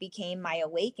mistake became my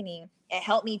awakening, it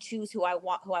helped me choose who I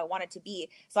wanted to be.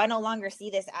 So I no longer see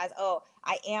this as, oh,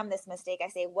 I am this mistake. I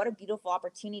say, what a beautiful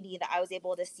opportunity that I was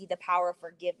able to see the power of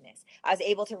forgiveness. I was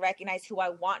able to recognize who I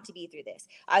want to be through this.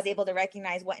 I was able to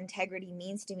recognize what integrity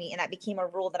means to me. And that became a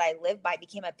rule that I live by,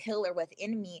 became a pillar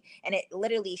within me. And it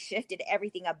literally shifted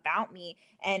everything about me.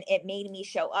 And it made me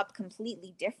show up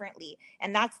completely differently.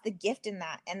 And that's the gift in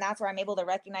that. And that's where I'm able to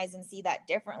recognize and see that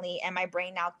differently. And my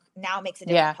brain now makes a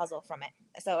different yeah. puzzle from it.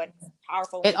 So it's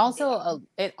powerful when we can do that.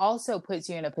 It also puts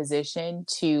you in a position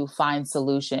to find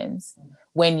solutions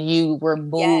when you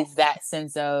remove Yes. that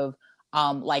sense of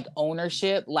like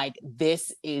ownership, like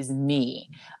this is me.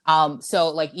 So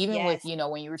like even with, Yes. you know,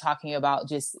 when you were talking about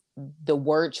just the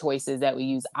word choices that we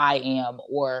use, I am,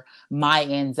 or my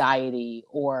anxiety,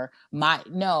 or my,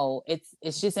 no,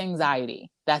 it's just anxiety.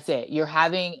 That's it. You're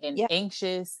having an Yep.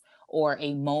 anxious or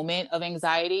a moment of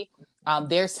anxiety.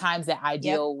 There's times that Yep. I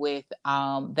deal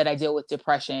with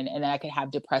depression, and then I can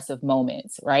have depressive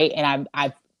moments, right? And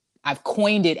I've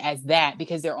coined it as that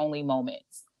because they're only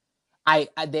moments. They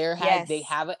Yes.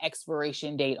 have an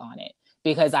expiration date on it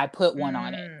because I put one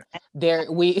on it. Mm.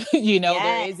 There we there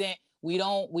Yes. isn't, we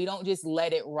don't just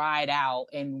let it ride out,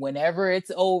 and whenever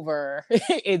it's over,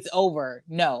 it's over.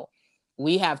 No,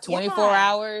 we have 24 Yeah.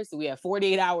 hours, we have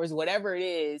 48 hours, whatever it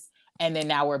is, and then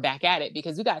now we're back at it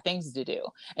because we got things to do.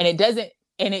 And it doesn't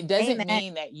Amen.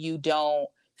 mean that you don't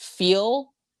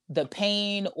feel the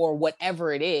pain or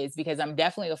whatever it is, because I'm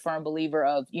definitely a firm believer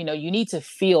of, you need to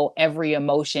feel every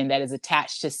emotion that is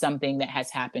attached to something that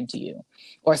has happened to you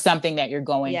or something that you're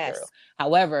going through. Yes.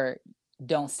 However,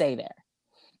 don't stay there.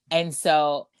 And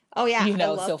so, Oh yeah, I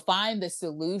love. so find the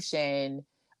solution.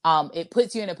 It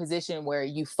puts you in a position where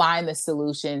you find the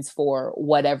solutions for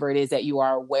whatever it is that you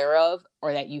are aware of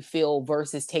or that you feel,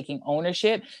 versus taking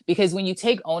ownership. Because when you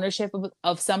take ownership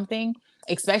of something,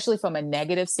 especially from a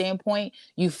negative standpoint,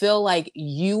 you feel like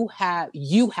you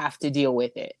have to deal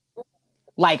with it.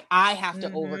 Like, I have to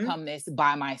Mm-hmm. overcome this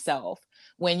by myself.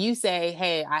 When you say,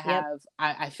 hey, Yep.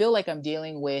 I feel like I'm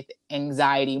dealing with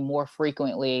anxiety more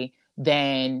frequently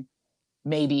than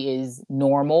maybe is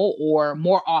normal, or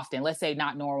more often, let's say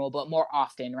not normal, but more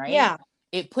often, right? Yeah.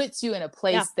 It puts you in a Yeah.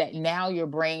 place that now your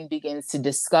brain begins to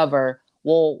discover,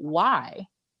 well, why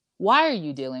are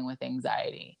you dealing with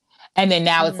anxiety? And then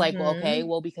now it's like, well, okay, Mm-hmm.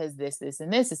 well, because this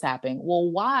and this is happening. Well,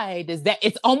 why does that?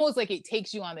 It's almost like it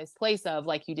takes you on this place of,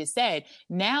 like you just said,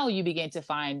 now you begin to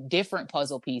find different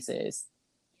puzzle pieces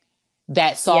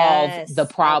that solve the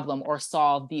Yes. problem or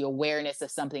solve the awareness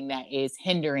of something that is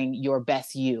hindering your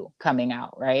best you coming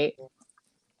out, right?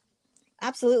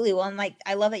 Absolutely. Well, and like,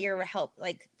 I love that you're help,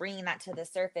 like bringing that to the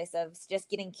surface of just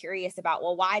getting curious about,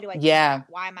 well, why do I feel that? Yeah,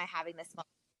 Why am I having this moment?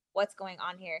 What's going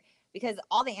on here? Because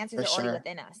all the answers for are already sure.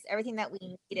 within us. Everything that we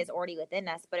need is already within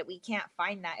us, but we can't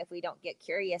find that if we don't get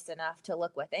curious enough to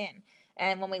look within.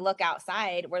 And when we look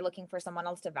outside, we're looking for someone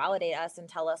else to validate us and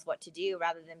tell us what to do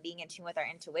rather than being in tune with our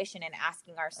intuition and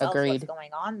asking ourselves what's Agreed. going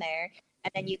on there.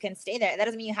 And then you can stay there. That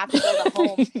doesn't mean you have to build a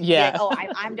home and be like, Yeah. oh,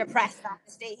 I'm depressed. I have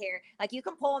to stay here. Like, you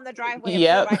can pull in the driveway and pull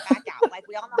Yep. right back out. Like,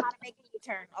 we all know how to make a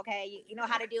U-turn. Okay. You know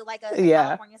how to do like a Yeah.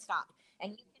 California stop,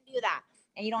 and you can do that.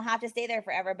 And you don't have to stay there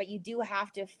forever, but you do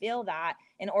have to feel that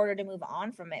in order to move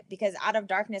on from it, because out of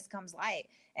darkness comes light.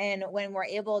 And when we're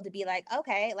able to be like,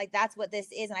 okay, like that's what this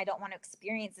is, and I don't want to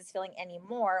experience this feeling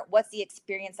anymore. What's the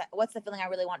experience? What's the feeling I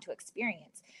really want to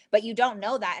experience? But you don't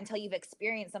know that until you've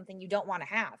experienced something you don't want to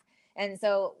have. And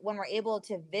so when we're able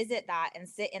to visit that and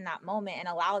sit in that moment and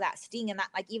allow that sting, and that,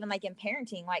 like, even like in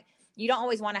parenting, like, you don't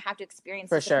always want to have to experience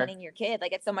For sure. disciplining your kid.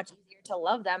 Like, it's so much easier to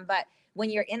love them. But when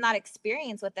you're in that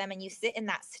experience with them and you sit in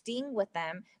that sting with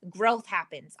them, growth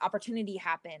happens, opportunity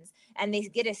happens, and they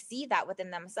get to see that within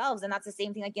themselves. And that's the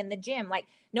same thing like in the gym. Like,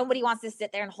 nobody wants to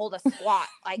sit there and hold a squat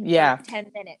like for Yeah.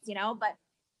 10 minutes, but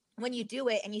when you do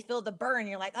it and you feel the burn,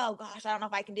 you're like, oh gosh, I don't know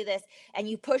if I can do this. And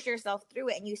you push yourself through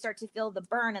it and you start to feel the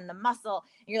burn and the muscle.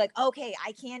 And you're like, okay,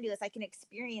 I can do this. I can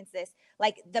experience this.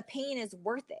 Like, the pain is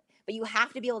worth it. But you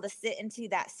have to be able to sit into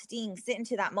that sting, sit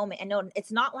into that moment and know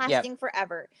it's not Yep. lasting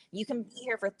forever. You can be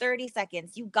here for 30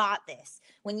 seconds. You got this.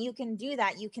 When you can do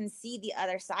that, you can see the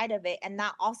other side of it. And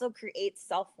that also creates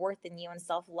self-worth in you and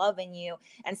self-love in you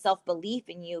and self-belief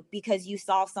in you, because you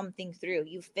saw something through.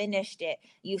 You finished it.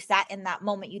 You sat in that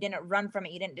moment. You didn't run from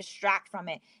it. You didn't distract from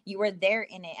it. You were there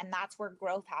in it. And that's where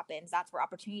growth happens. That's where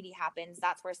opportunity happens.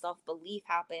 That's where self-belief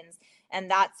happens. And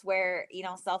that's where,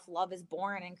 self-love is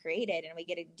born and created. And we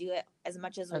get to do it as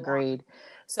much as we want. Agreed.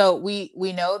 So we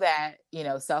know that,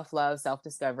 self-love,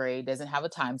 self-discovery doesn't have a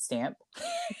timestamp,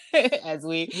 as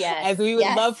we Yes. as we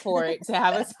would love Yes. for it to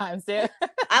have a timestamp.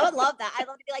 I would love that. I'd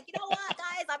love to be like, you know what,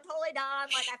 guys, I'm totally done.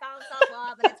 Like, I found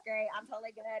self-love and it's great. I'm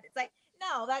totally good. It's like,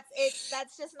 no, that's it.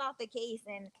 That's just not the case.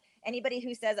 And anybody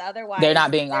who says They're otherwise,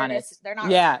 not being honest. they're not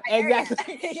really Yeah, quite there yet.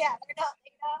 exactly. Yeah, they're not,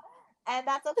 and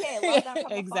that's okay. Love them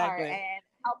from afar Exactly. and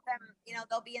help them,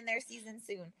 they'll be in their season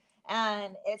soon.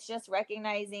 And it's just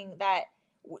recognizing that,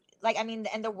 like, I mean,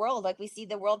 in the world, like, we see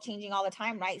the world changing all the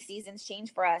time, right? Seasons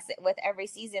change for us with every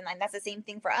season, and that's the same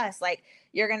thing for us. Like,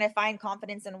 you're gonna find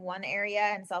confidence in one area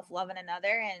and self-love in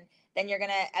another, and then you're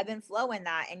gonna ebb and flow in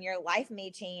that, and your life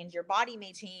may change, your body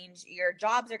may change, your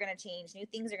jobs are gonna change, new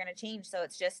things are gonna change. So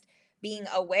it's just being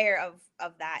aware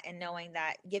of that and knowing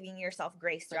that, giving yourself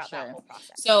grace For throughout that sure. whole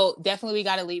process. So definitely we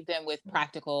got to leave them with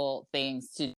practical things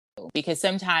to do, because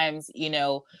sometimes,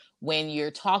 when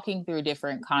you're talking through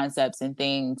different concepts and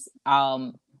things,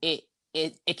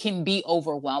 it can be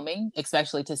overwhelming,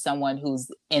 especially to someone who's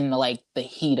in the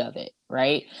heat of it,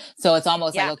 right? So it's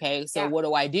almost like, Yeah. okay, so Yeah. what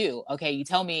do I do? Okay, you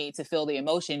tell me to feel the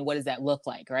emotion. What does that look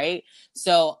like, right?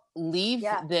 So leave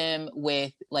Yeah. them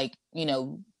with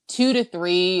 2 to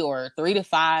 3 or 3 to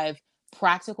 5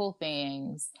 practical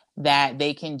things that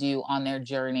they can do on their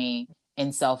journey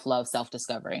in self-love,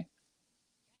 self-discovery.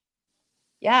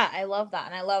 Yeah, I love that.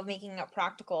 And I love making it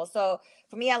practical. So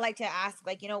for me, I like to ask,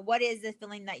 like, what is the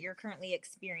feeling that you're currently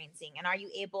experiencing? And are you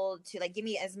able to, like, give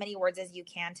me as many words as you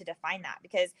can to define that?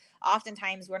 Because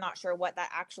oftentimes we're not sure what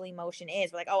that actual emotion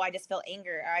is. We're like, oh, I just feel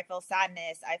anger, or I feel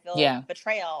sadness, I feel Yeah.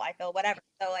 betrayal, I feel whatever.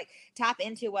 So, like, tap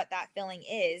into what that feeling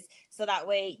is so that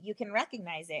way you can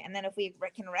recognize it. And then if we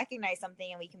can recognize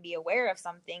something and we can be aware of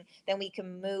something, then we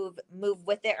can move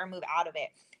with it or move out of it.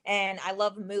 And I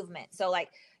love movement. So, like,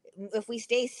 if we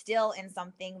stay still in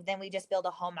something, then we just build a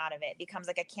home out of it. It becomes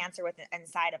like a cancer within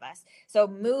inside of us. So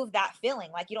move that feeling.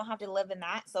 Like, you don't have to live in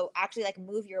that. So actually, like,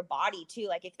 move your body too.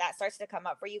 Like, if that starts to come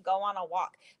up for you, go on a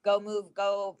walk, go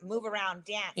move around,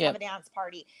 dance, have Yep. a dance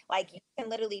party. Like, you can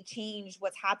literally change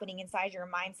what's happening inside your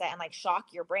mindset and like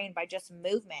shock your brain by just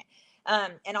movement.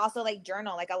 And also, like,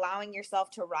 journal, like allowing yourself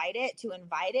to write it, to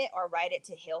invite it, or write it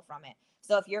to heal from it.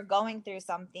 So if you're going through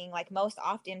something, like, most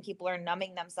often people are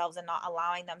numbing themselves and not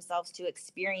allowing themselves to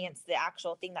experience the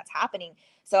actual thing that's happening.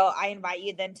 So I invite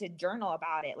you then to journal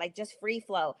about it, like, just free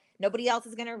flow. Nobody else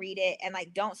is going to read it. And,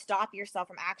 like, don't stop yourself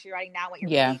from actually writing down what you're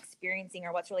really Yeah. experiencing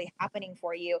or what's really happening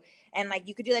for you. And, like,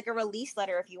 you could do like a release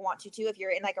letter if you want to too, if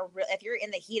you're in like if you're in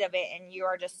the heat of it and you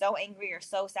are just so angry or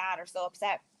so sad or so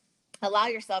upset, allow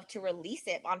yourself to release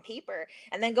it on paper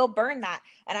and then go burn that.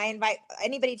 And I invite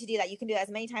anybody to do that. You can do that as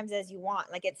many times as you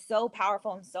want. Like, it's so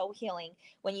powerful and so healing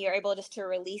when you're able just to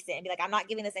release it and be like, I'm not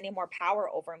giving this any more power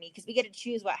over me, because we get to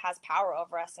choose what has power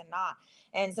over us and not.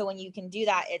 And so when you can do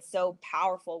that, it's so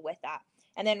powerful with that.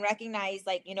 And then recognize,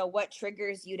 like, what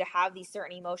triggers you to have these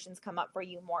certain emotions come up for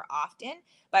you more often,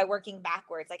 by working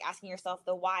backwards, like asking yourself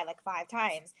the why like 5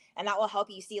 times. And that will help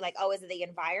you see, like, oh, is it the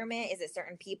environment, is it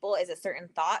certain people, is it certain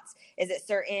thoughts, is it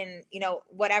certain,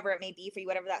 whatever it may be for you,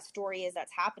 whatever that story is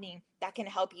that's happening, that can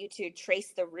help you to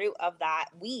trace the root of that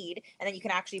weed. And then you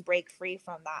can actually break free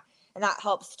from that. And that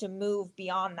helps to move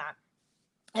beyond that.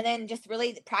 And then just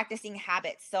really practicing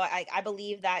habits. So I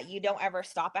believe that you don't ever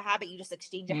stop a habit, you just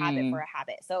exchange a habit for Mm. a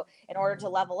habit. So in order to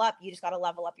level up, you just got to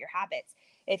level up your habits.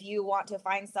 If you want to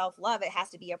find self-love, it has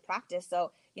to be a practice.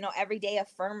 So every day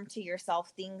affirm to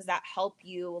yourself things that help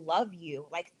you love you,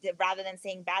 like, rather than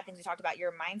saying bad things. We talked about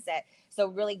your mindset. So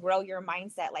really grow your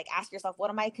mindset. Like, ask yourself, what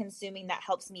am I consuming that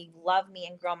helps me love me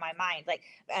and grow my mind? Like,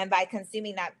 and by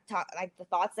consuming that, like, the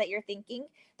thoughts that you're thinking,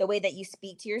 the way that you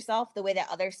speak to yourself, the way that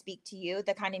others speak to you,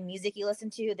 the kind of music you listen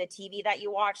to, the TV that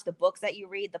you watch, the books that you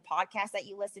read, the podcasts that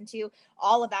you listen to,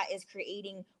 all of that is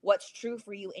creating what's true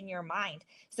for you in your mind.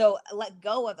 So let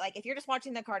go of, like, if you're just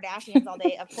watching the Kardashians all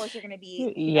day, of course you're going to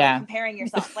be, Yeah. comparing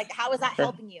yourself. Like, how is that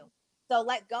helping you? So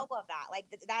let go of that. Like,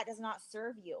 that does not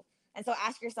serve you. And so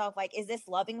ask yourself, like, is this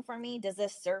loving for me? Does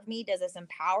this serve me? Does this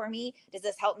empower me? Does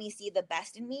this help me see the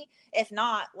best in me? If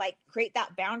not, like, create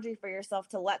that boundary for yourself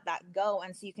to let that go.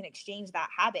 And so you can exchange that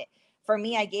habit. For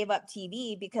me, I gave up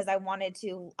TV because I wanted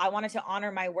to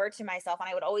honor my word to myself. And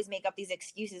I would always make up these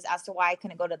excuses as to why I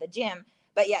couldn't go to the gym.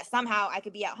 But yet somehow I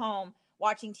could be at home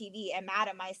watching TV and mad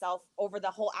at myself over the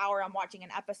whole hour I'm watching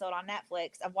an episode on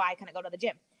Netflix of why I couldn't go to the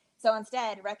gym. So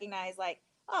instead, recognize, like,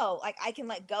 oh, like, I can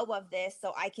let go of this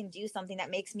so I can do something that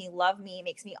makes me love me,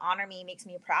 makes me honor me, makes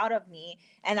me proud of me,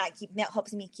 and that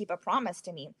helps me keep a promise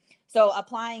to me. So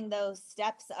applying those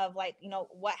steps of, like,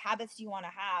 what habits do you want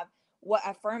to have? What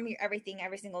affirm your everything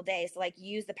every single day. So, like,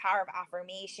 use the power of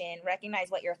affirmation, recognize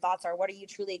what your thoughts are. What are you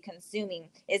truly consuming?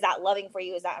 Is that loving for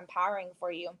you? Is that empowering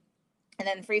for you? And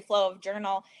then free flow of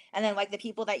journal. And then, like, the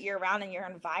people that you're around in your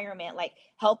environment, like,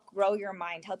 help grow your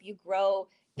mind, help you grow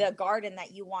the garden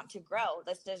that you want to grow.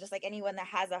 That's just like anyone that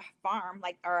has a farm,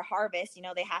 like, or a harvest,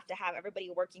 they have to have everybody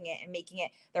working it and making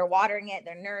it. They're watering it,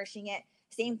 they're nourishing it.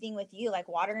 Same thing with you, like,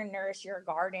 water and nourish your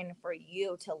garden for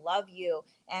you to love you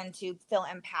and to feel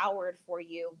empowered for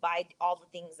you by all the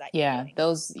things that you're doing.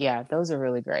 Those are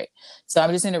really great. So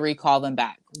I'm just going to recall them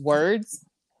back. Words,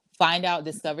 find out,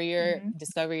 Mm-hmm.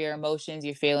 discover your emotions,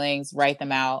 your feelings, write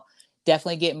them out.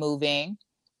 Definitely get moving.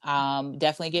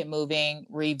 Definitely get moving.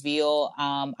 Reveal.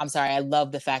 I'm sorry. I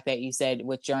love the fact that you said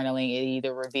with journaling, it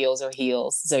either reveals or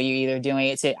heals. So you're either doing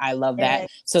it to. I love that. Yeah.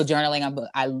 So journaling,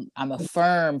 I'm a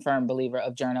firm believer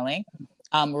of journaling.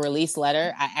 Release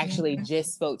letter. I actually Mm-hmm.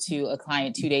 just spoke to a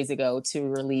client 2 days ago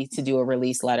to do a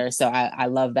release letter. So I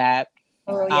love that.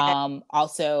 Oh, yeah.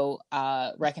 Also,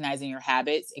 recognizing your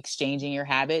habits, exchanging your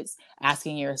habits,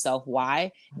 asking yourself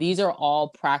why. These are all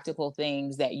practical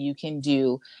things that you can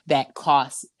do that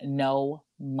cost no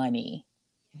money.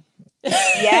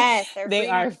 Yes, they're They free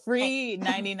are 99. free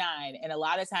 99. And a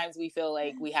lot of times we feel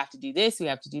like we have to do this, we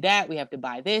have to do that, we have to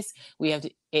buy this, we have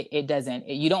to. It doesn't.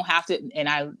 You don't have to. And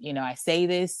I say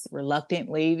this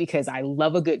reluctantly because I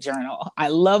love a good journal. I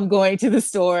love going to the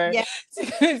store Yeah.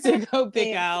 to go pick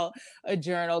Same. out a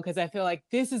journal because I feel like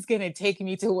this is going to take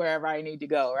me to wherever I need to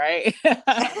go. Right.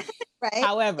 Right.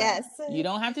 However, Yes. you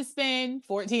don't have to spend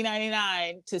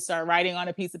 $14.99 to start writing on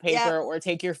a piece of Yep. paper or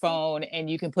take your phone, and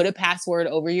you can put a password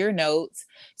over your notes.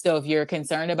 So if you're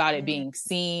concerned about it being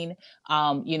seen,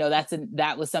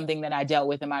 that was something that I dealt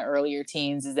with in my earlier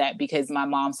teens, is that because my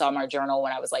mom saw my journal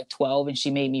when I was like 12 and she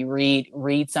made me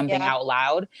read something Yeah. out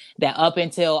loud, that up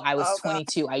until I was Oh God.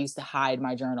 22, I used to hide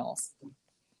my journals.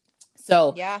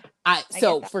 So Yeah. I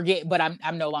get that. forget, but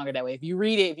I'm no longer that way. If you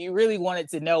read it, if you really wanted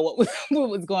to know what was what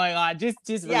was going on, just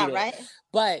Yeah. read it. Right.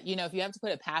 But if you have to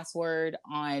put a password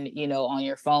on, on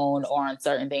your phone or on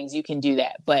certain things, you can do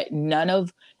that. But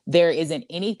there isn't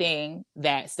anything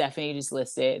that Stephanie just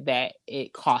listed that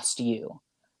it cost you,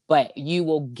 but you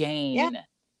will Yeah. gain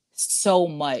so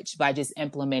much by just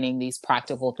implementing these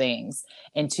practical things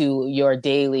into your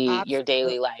daily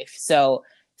Absolutely. life. So,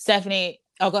 Stephanie,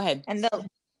 oh, go ahead. And the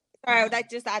Sorry, I would like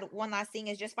just add one last thing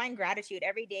is just find gratitude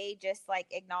every day. Just like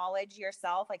acknowledge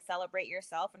yourself, like celebrate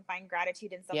yourself and find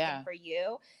gratitude in something Yeah. for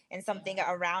you and something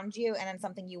around you and then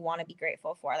something you want to be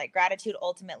grateful for. Like gratitude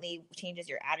ultimately changes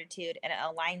your attitude and it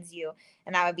aligns you.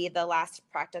 And that would be the last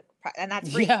practice. And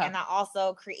that's free. Yeah. And that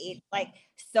also creates like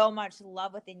so much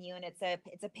love within you. And it's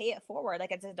a pay it forward.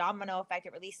 Like it's a domino effect.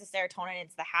 It releases serotonin.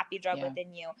 It's the happy drug Yeah.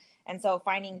 within you. And so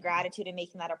finding gratitude and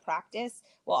making that a practice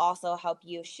will also help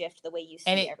you shift the way you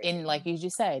And see everything. like you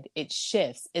just said, it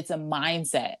shifts. It's a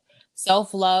mindset.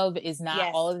 Self-love is not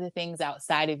Yes. all of the things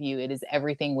outside of you. It is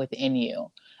everything within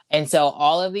you. And so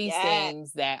all of these Yes.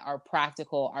 things that are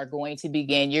practical are going to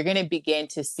you're going to begin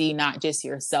to see not just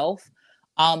yourself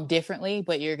differently,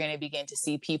 but you're going to begin to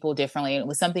see people differently. And it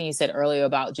was something you said earlier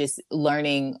about just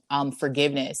learning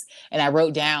forgiveness. And I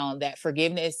wrote down that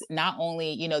forgiveness, not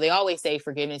only, they always say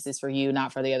forgiveness is for you,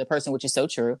 not for the other person, which is so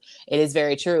true. It is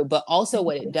very true. But also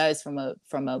what it does from a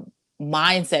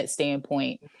mindset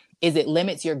standpoint is it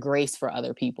limits your grace for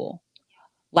other people.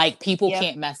 Like people Yep.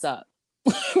 can't mess up.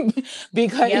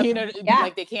 Because Yep. Yeah.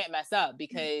 like they can't mess up,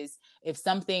 because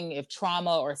if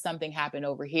trauma or something happened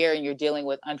over here and you're dealing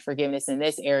with unforgiveness in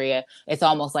this area, it's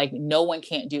almost like no one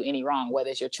can't do any wrong, whether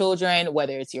it's your children,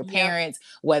 whether it's your Yep. parents,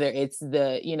 whether it's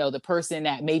the person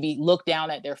that maybe looked down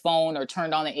at their phone or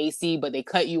turned on the AC but they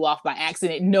cut you off by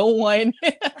accident. No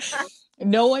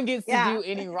one gets to Yeah. do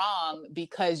any wrong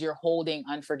because you're holding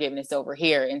unforgiveness over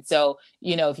here. And so,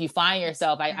 if you find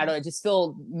yourself, I don't just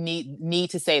feel need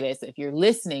to say this. If you're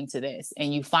listening to this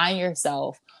and you find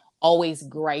yourself always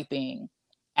griping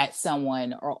at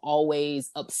someone or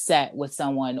always upset with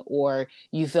someone, or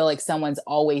you feel like someone's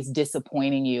always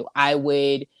disappointing you, I'm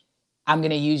going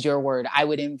to use your word. I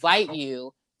would invite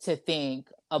you to think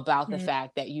about the Mhm.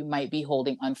 fact that you might be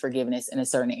holding unforgiveness in a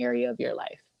certain area of your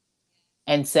life.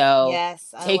 And so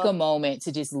Yes. I take a love moment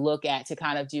to just to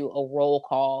kind of do a roll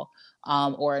call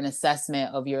or an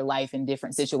assessment of your life in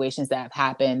different situations that have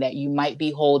happened that you might be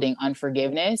holding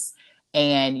unforgiveness,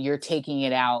 and you're taking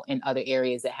it out in other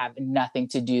areas that have nothing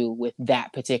to do with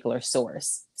that particular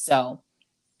source. So,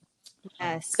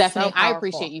 yes. So Stephanie, I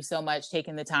appreciate powerful. you so much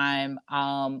taking the time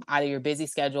out of your busy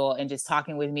schedule and just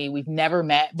talking with me. We've never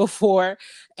met before,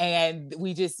 and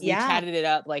we Yeah. chatted it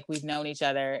up like we've known each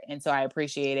other. And so I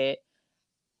appreciate it.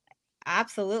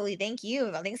 Absolutely. Thank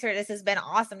you. Thanks for this has been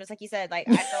awesome. Just like you said, like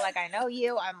I feel like I know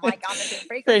you. I'm like on the same For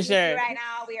frequency with you sure. right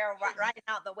now. We are riding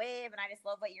out the wave, and I just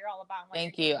love what you're all about and what you're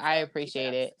Thank you. doing. I So keep it appreciate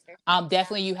up, it. sister. Yeah.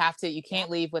 Definitely you Yeah.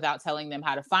 can't leave without telling them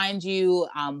how to find you,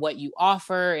 what you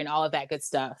offer, and all of that good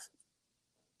stuff.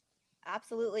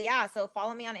 Absolutely. Yeah. So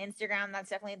follow me on Instagram.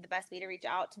 That's definitely the best way to reach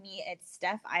out to me. It's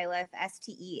Steph Iliff,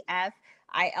 STEFILIFF.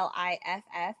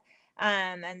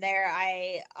 And there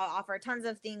I offer tons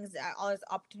of things, all those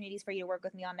opportunities for you to work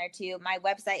with me on there too. My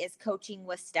website is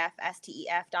coachingwithsteph,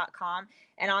 STEF.com.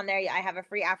 And on there, I have a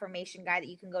free affirmation guide that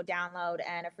you can go download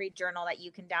and a free journal that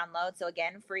you can download. So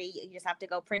again, free, you just have to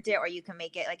go print it, or you can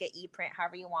make it like an e-print,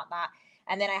 however you want that.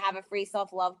 And then I have a free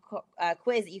self-love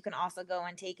quiz that you can also go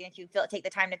and take. And if you take the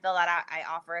time to fill that out, I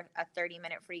offer a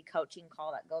 30-minute free coaching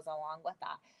call that goes along with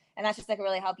that. And that's just like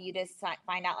really help you to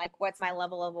find out like what's my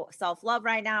level of self-love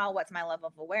right now, what's my level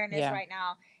of awareness Yeah. right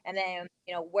now, and then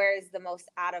where's the most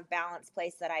out of balance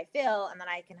place that I feel, and then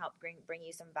I can help bring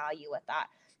you some value with that.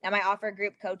 And I offer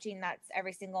group coaching that's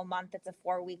every single month. It's a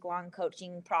 4-week long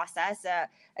coaching process.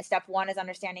 Step 1 is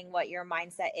understanding what your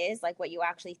mindset is, like what you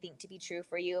actually think to be true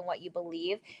for you and what you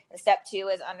believe. And step 2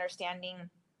 is understanding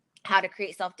how to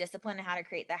create self-discipline and how to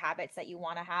create the habits that you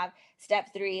want to have.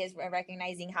 Step 3 is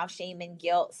recognizing how shame and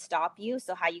guilt stop you.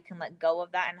 So how you can let go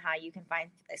of that and how you can find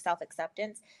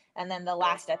self-acceptance. And then the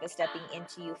last step is stepping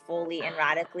into you fully and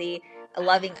radically,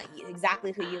 loving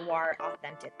exactly who you are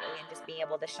authentically and just being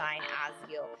able to shine as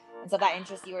you. And so if that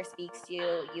interests you or speaks to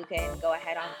you, you can go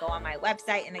on my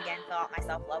website and again, fill out my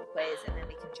self-love quiz, and then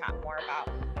we can chat more about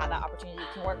how that opportunity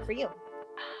can work for you.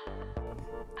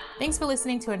 Thanks for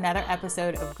listening to another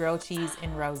episode of Grilled Cheese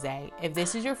and Rosé. If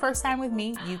this is your first time with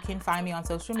me, you can find me on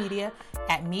social media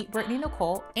at Meet Brittany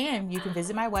Nicole, and you can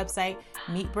visit my website,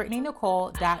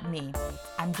 meetbrittanynicole.me.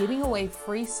 I'm giving away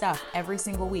free stuff every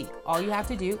single week. All you have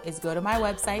to do is go to my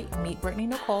website,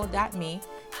 meetbrittanynicole.me,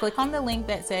 click on the link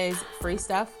that says free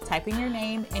stuff, type in your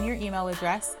name and your email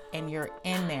address, and you're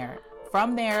in there.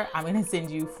 From there, I'm going to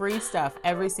send you free stuff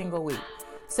every single week.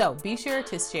 So be sure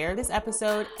to share this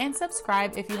episode and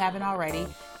subscribe if you haven't already.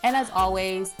 And as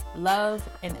always, love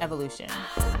and evolution.